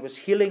kingdom, and he was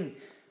healing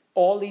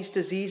all these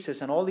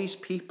diseases and all these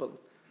people.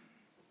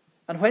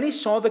 And when he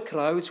saw the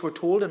crowds, we're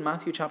told in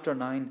Matthew chapter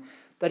 9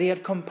 that he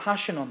had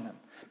compassion on them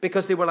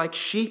because they were like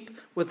sheep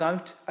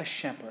without a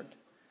shepherd.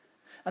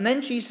 And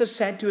then Jesus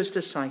said to his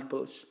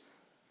disciples,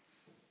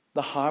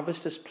 the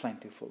harvest is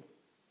plentiful,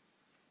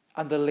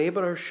 and the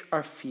laborers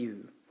are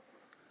few.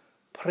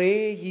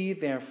 Pray ye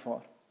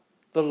therefore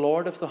the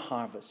Lord of the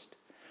harvest,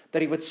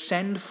 that he would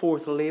send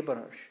forth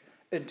laborers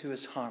into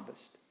his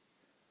harvest.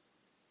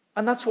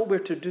 And that's what we're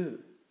to do.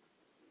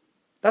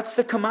 That's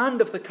the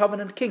command of the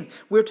covenant king.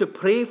 We're to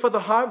pray for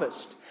the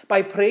harvest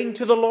by praying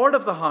to the Lord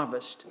of the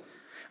harvest.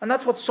 And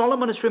that's what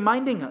Solomon is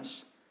reminding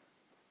us.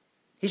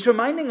 He's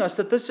reminding us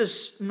that this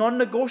is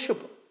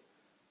non-negotiable.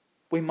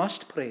 We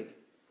must pray.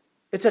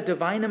 It's a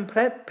divine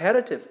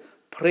imperative.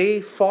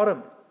 Pray for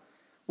him.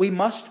 We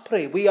must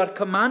pray. We are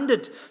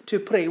commanded to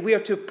pray. We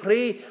are to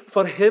pray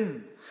for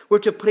him. We're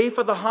to pray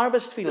for the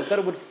harvest field, that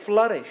it would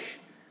flourish.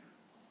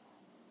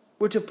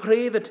 We're to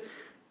pray that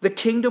the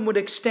kingdom would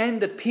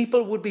extend, that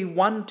people would be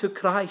won to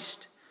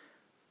Christ,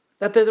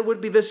 that there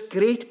would be this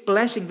great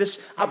blessing,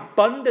 this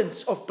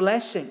abundance of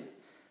blessing.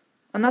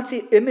 And that's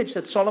the image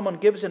that Solomon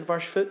gives in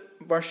verse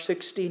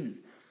 16.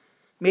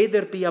 May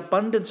there be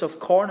abundance of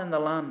corn in the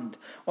land.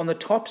 On the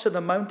tops of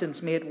the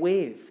mountains may it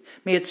wave.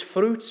 May its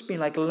fruits be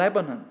like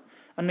Lebanon.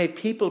 And may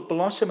people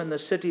blossom in the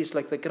cities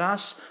like the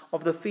grass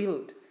of the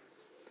field.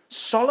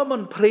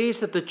 Solomon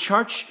prays that the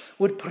church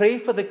would pray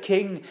for the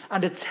king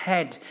and its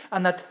head,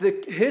 and that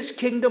his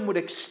kingdom would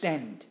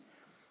extend,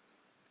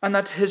 and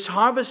that his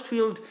harvest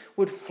field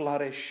would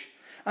flourish,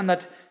 and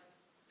that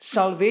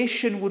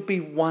salvation would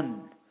be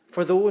won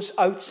for those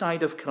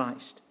outside of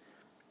Christ.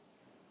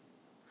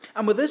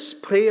 And with this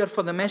prayer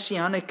for the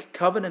Messianic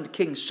covenant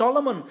king,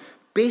 Solomon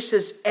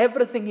bases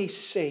everything he's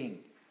saying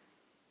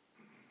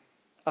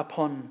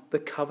upon the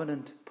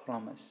covenant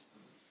promise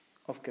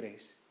of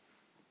grace.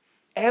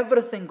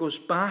 Everything goes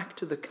back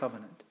to the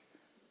covenant.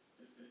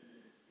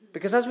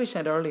 Because as we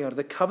said earlier,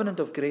 the covenant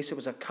of grace, it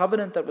was a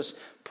covenant that was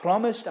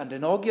promised and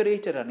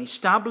inaugurated and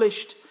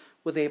established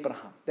with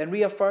Abraham, then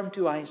reaffirmed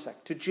to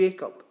Isaac, to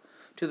Jacob,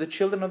 to the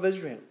children of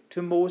Israel,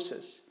 to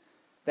Moses,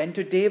 then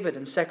to David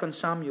in 2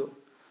 Samuel.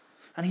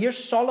 And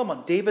here's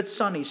Solomon, David's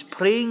son. He's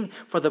praying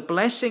for the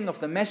blessing of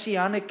the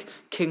Messianic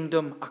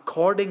kingdom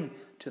according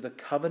to the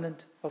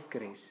covenant of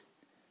grace.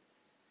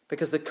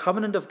 Because the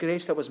covenant of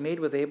grace that was made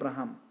with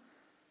Abraham,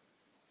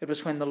 it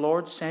was when the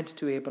Lord said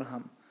to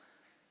Abraham,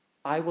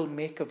 I will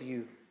make of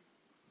you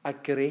a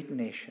great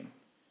nation,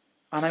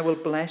 and I will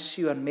bless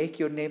you and make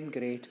your name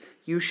great.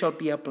 You shall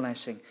be a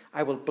blessing.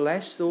 I will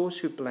bless those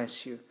who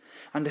bless you,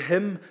 and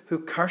him who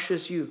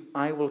curses you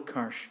I will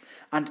curse.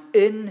 And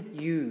in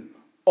you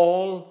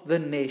all the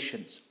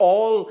nations,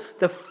 all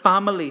the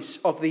families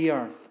of the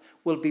earth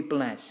will be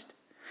blessed.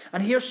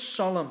 And here's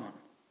Solomon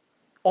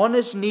on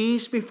his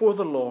knees before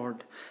the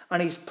Lord,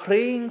 and he's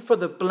praying for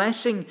the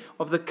blessing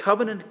of the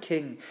covenant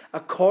king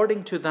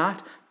according to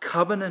that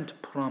covenant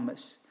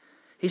promise.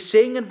 He's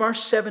saying in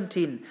verse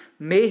 17,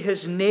 may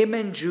his name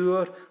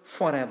endure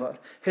forever,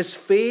 his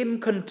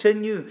fame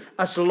continue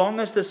as long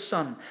as the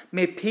sun.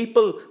 May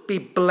people be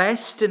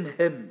blessed in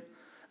him,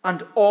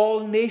 and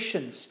all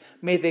nations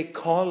may they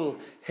call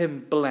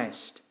him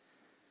blessed.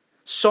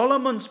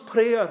 Solomon's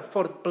prayer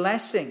for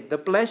blessing, the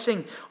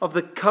blessing of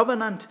the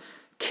covenant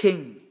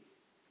king,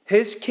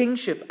 his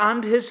kingship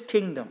and his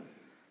kingdom,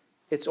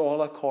 it's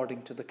all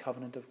according to the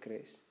covenant of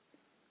grace.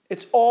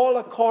 It's all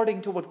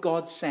according to what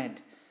God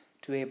said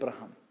to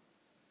Abraham.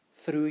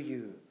 Through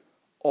you,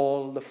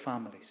 all the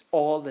families,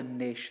 all the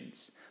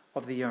nations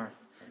of the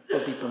earth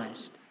will be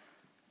blessed.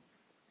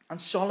 And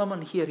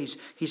Solomon here,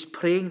 he's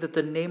praying that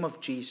the name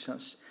of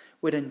Jesus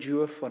would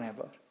endure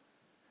forever,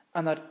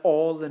 and that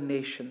all the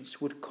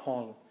nations would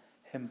call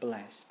him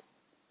blessed.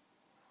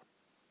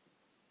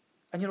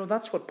 And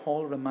that's what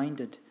Paul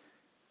reminded.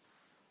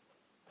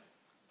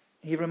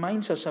 He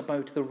reminds us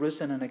about the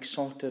risen and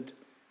exalted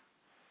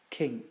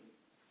King.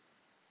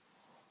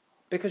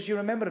 Because you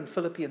remember in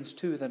Philippians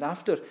 2 that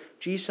after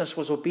Jesus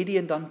was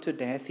obedient unto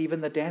death,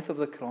 even the death of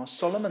the cross,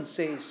 Solomon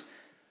says,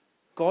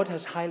 God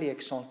has highly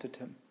exalted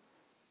him.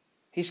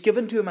 He's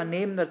given to him a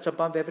name that's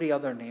above every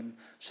other name,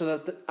 so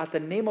that at the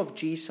name of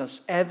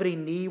Jesus, every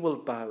knee will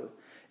bow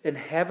in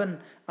heaven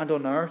and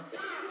on earth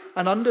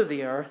and under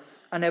the earth,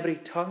 and every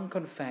tongue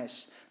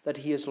confess that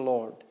he is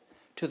Lord,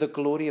 to the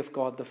glory of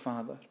God the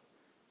Father.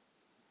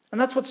 And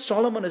that's what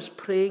Solomon is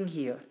praying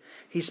here.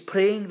 He's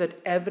praying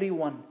that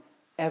everyone,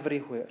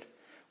 everywhere,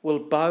 will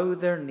bow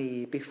their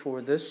knee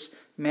before this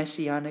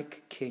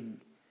Messianic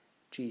King,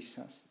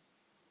 Jesus.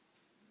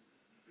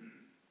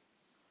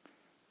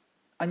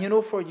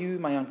 And for you,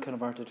 my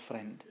unconverted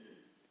friend,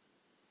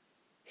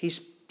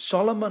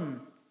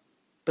 Solomon,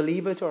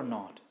 believe it or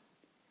not,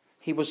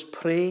 he was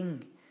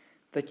praying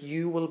that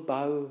you will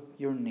bow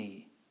your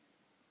knee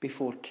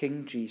before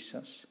King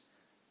Jesus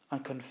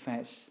and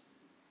confess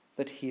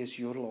that he is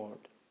your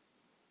Lord.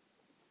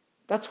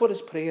 That's what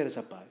his prayer is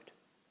about.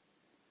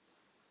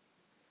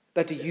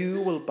 That you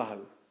will bow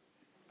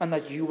and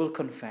that you will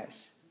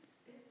confess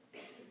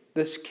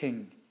this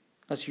King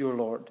as your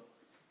Lord.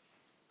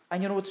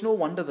 And it's no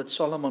wonder that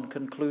Solomon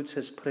concludes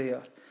his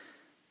prayer,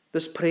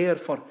 this prayer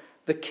for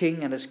the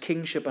king and his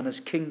kingship and his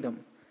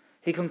kingdom.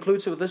 He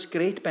concludes with this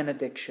great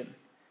benediction.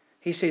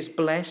 He says,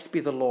 blessed be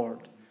the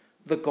Lord,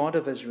 the God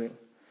of Israel,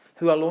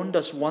 who alone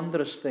does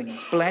wondrous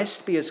things.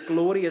 Blessed be his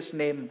glorious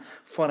name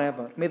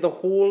forever. May the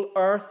whole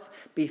earth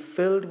be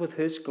filled with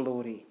his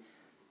glory.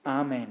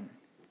 Amen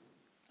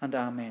and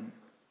amen.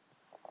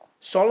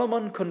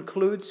 Solomon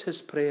concludes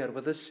his prayer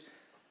with this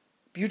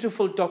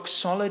beautiful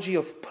doxology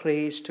of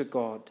praise to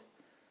God.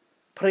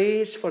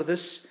 Praise for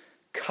this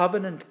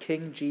covenant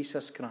King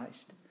Jesus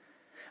Christ.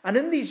 And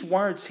in these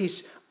words,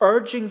 he's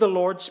urging the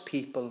Lord's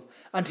people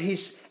and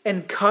he's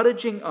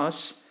encouraging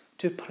us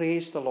to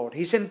praise the Lord.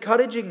 He's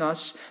encouraging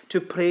us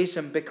to praise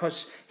him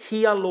because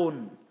he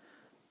alone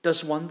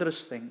does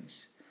wondrous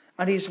things.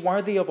 And He's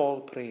worthy of all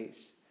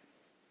praise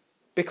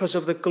because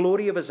of the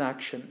glory of His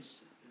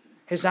actions.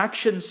 His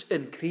actions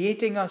in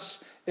creating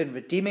us, in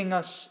redeeming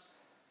us,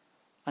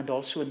 and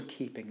also in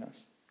keeping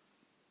us.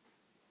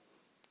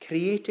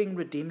 Creating,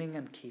 redeeming,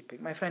 and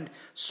keeping. My friend,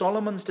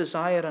 Solomon's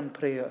desire and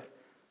prayer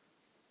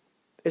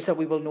is that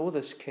we will know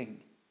this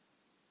King.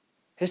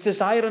 His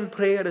desire and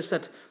prayer is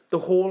that the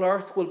whole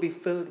earth will be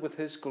filled with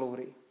His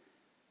glory.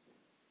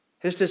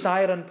 His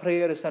desire and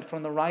prayer is that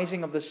from the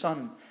rising of the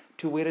sun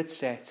to where it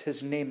sets,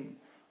 His name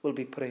will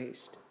be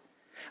praised.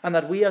 And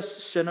that we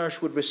as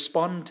sinners would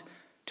respond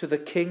to the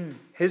King,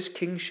 His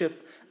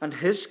kingship and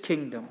His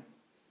kingdom,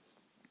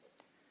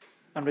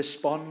 and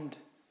respond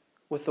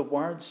with the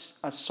words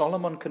as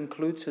Solomon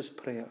concludes his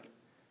prayer,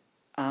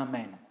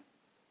 Amen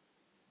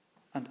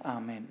and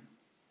Amen.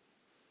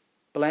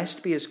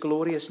 Blessed be His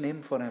glorious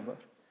name forever.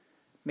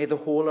 May the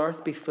whole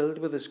earth be filled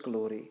with His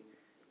glory.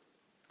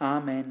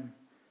 Amen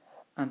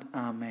and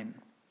Amen.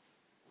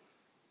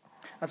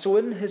 And so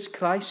in his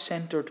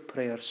Christ-centered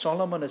prayer,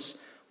 Solomon is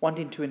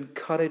wanting to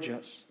encourage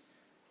us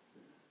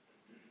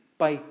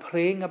by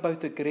praying about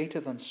the greater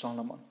than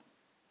Solomon.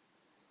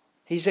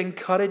 He's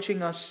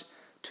encouraging us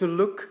to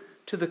look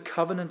to the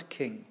covenant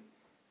King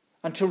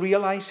and to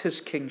realize His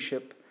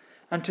kingship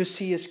and to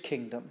see His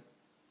kingdom.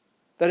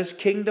 That His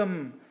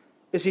kingdom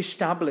is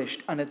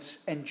established and it's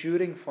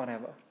enduring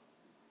forever.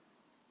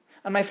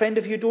 And my friend,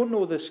 if you don't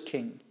know this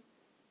King,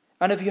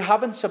 and if you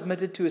haven't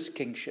submitted to His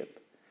kingship,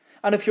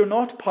 and if you're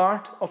not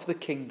part of the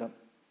kingdom,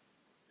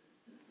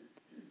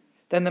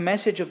 then the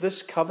message of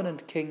this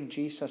covenant King,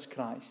 Jesus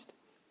Christ,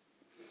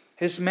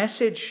 His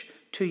message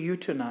to you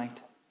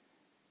tonight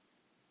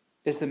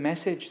is the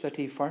message that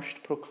He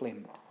first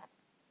proclaimed.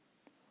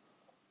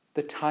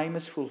 The time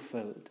is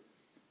fulfilled.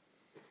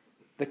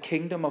 The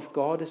kingdom of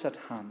God is at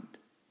hand.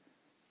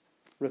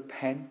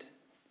 Repent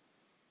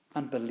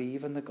and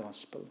believe in the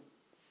gospel.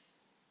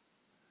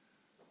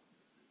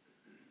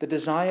 The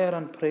desire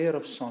and prayer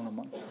of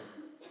Solomon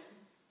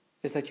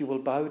is that you will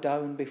bow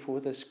down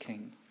before this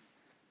King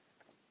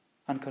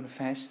and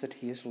confess that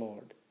He is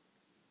Lord.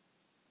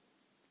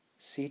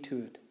 See to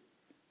it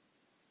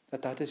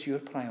that that is your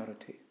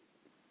priority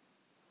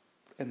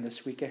in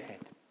this week ahead.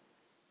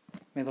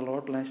 May the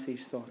Lord bless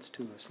these thoughts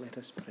to us. Let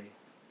us pray.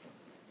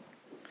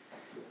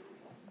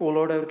 O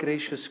Lord, our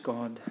gracious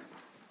God,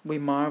 we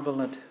marvel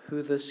at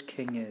who this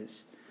King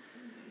is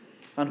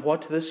and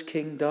what this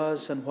King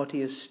does and what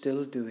He is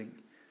still doing.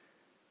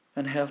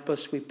 And help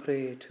us, we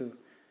pray, to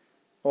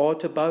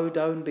bow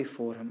down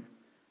before Him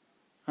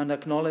and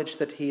acknowledge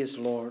that He is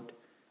Lord,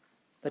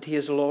 that He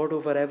is Lord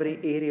over every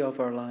area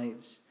of our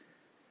lives,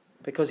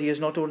 because He is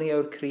not only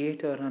our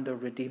Creator and our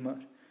Redeemer,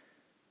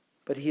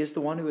 but He is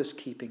the one who is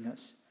keeping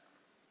us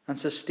and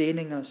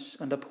sustaining us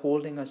and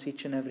upholding us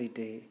each and every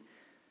day.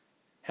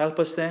 Help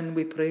us then,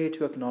 we pray,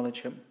 to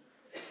acknowledge Him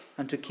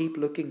and to keep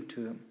looking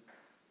to Him.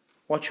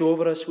 Watch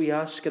over us, we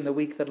ask, in the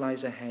week that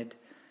lies ahead,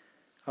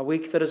 a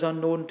week that is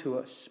unknown to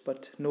us,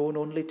 but known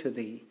only to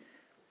Thee,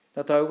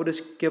 that Thou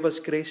wouldest give us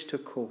grace to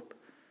cope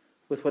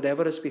with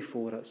whatever is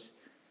before us.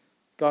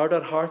 Guard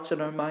our hearts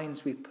and our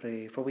minds, we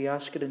pray, for we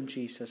ask it in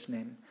Jesus'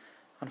 name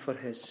and for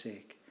His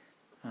sake.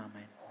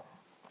 Amen.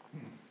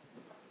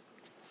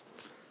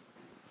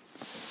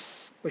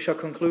 We shall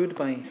conclude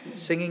by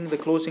singing the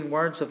closing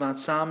words of that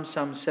Psalm,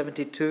 Psalm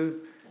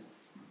 72.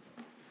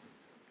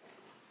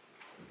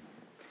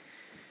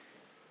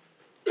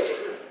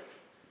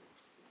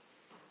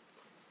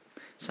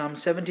 Psalm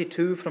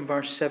 72 from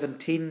verse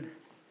 17.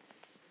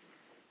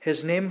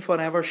 His name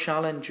forever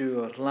shall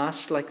endure,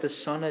 last like the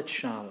sun it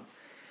shall.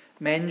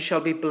 Men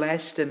shall be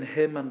blessed in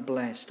Him and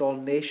blessed, all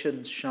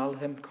nations shall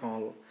Him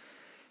call.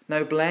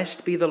 Now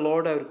blessed be the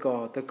Lord our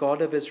God, the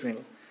God of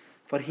Israel,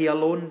 for He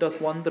alone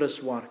doth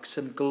wondrous works,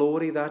 and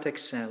glory that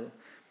excel.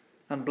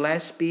 And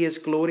blessed be His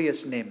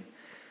glorious name,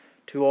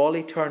 to all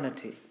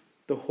eternity.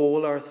 The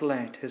whole earth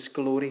let His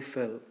glory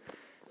fill.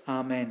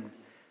 Amen.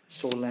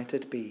 So let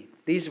it be.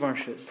 These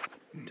verses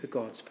to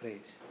God's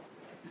praise.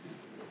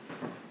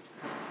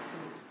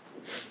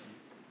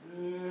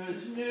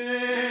 His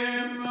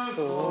name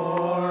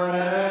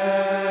forever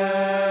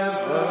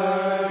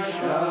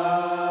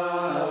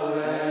shall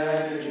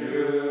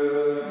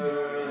endure,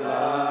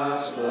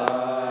 last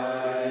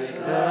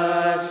like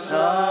the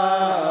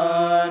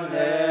sun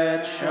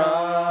it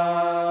shall.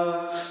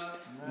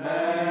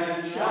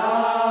 Men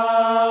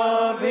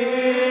shall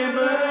be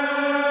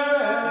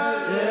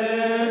blessed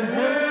in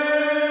Him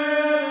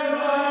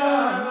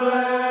and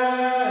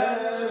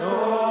blessed,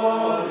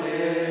 all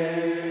nations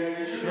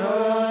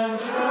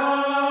shall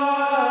Him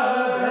call. Now blessed be the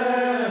Lord our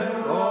God, the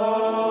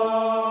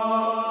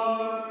God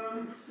of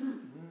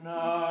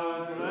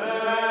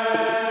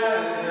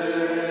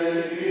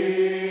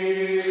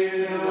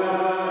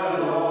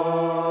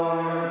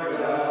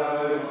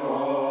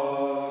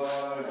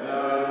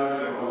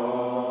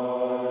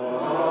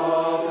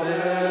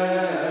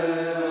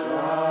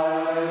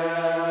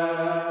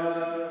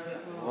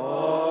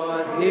Israel,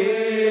 for He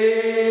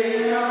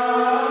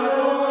alone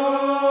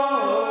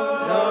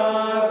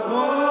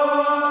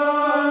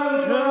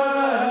doth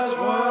wondrous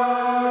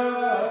works.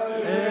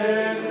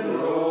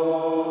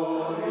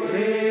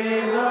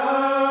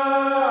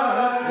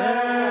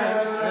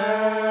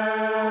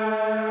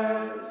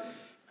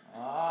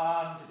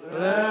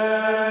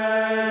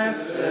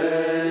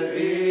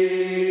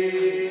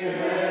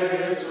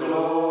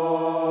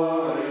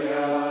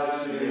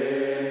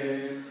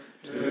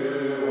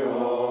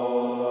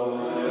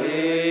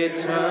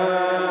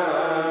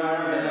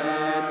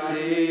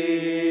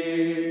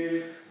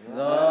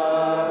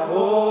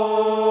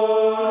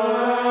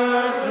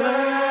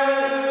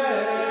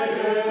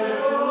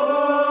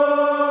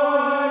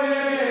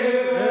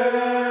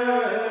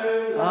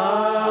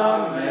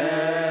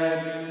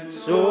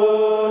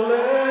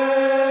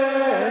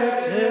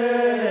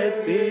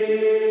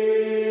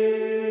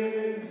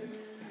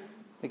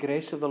 The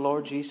grace of the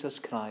Lord Jesus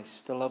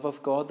Christ, the love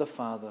of God the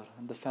Father,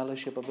 and the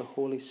fellowship of the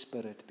Holy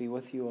Spirit be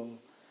with you all,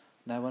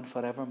 now and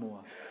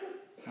forevermore.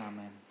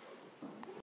 Amen.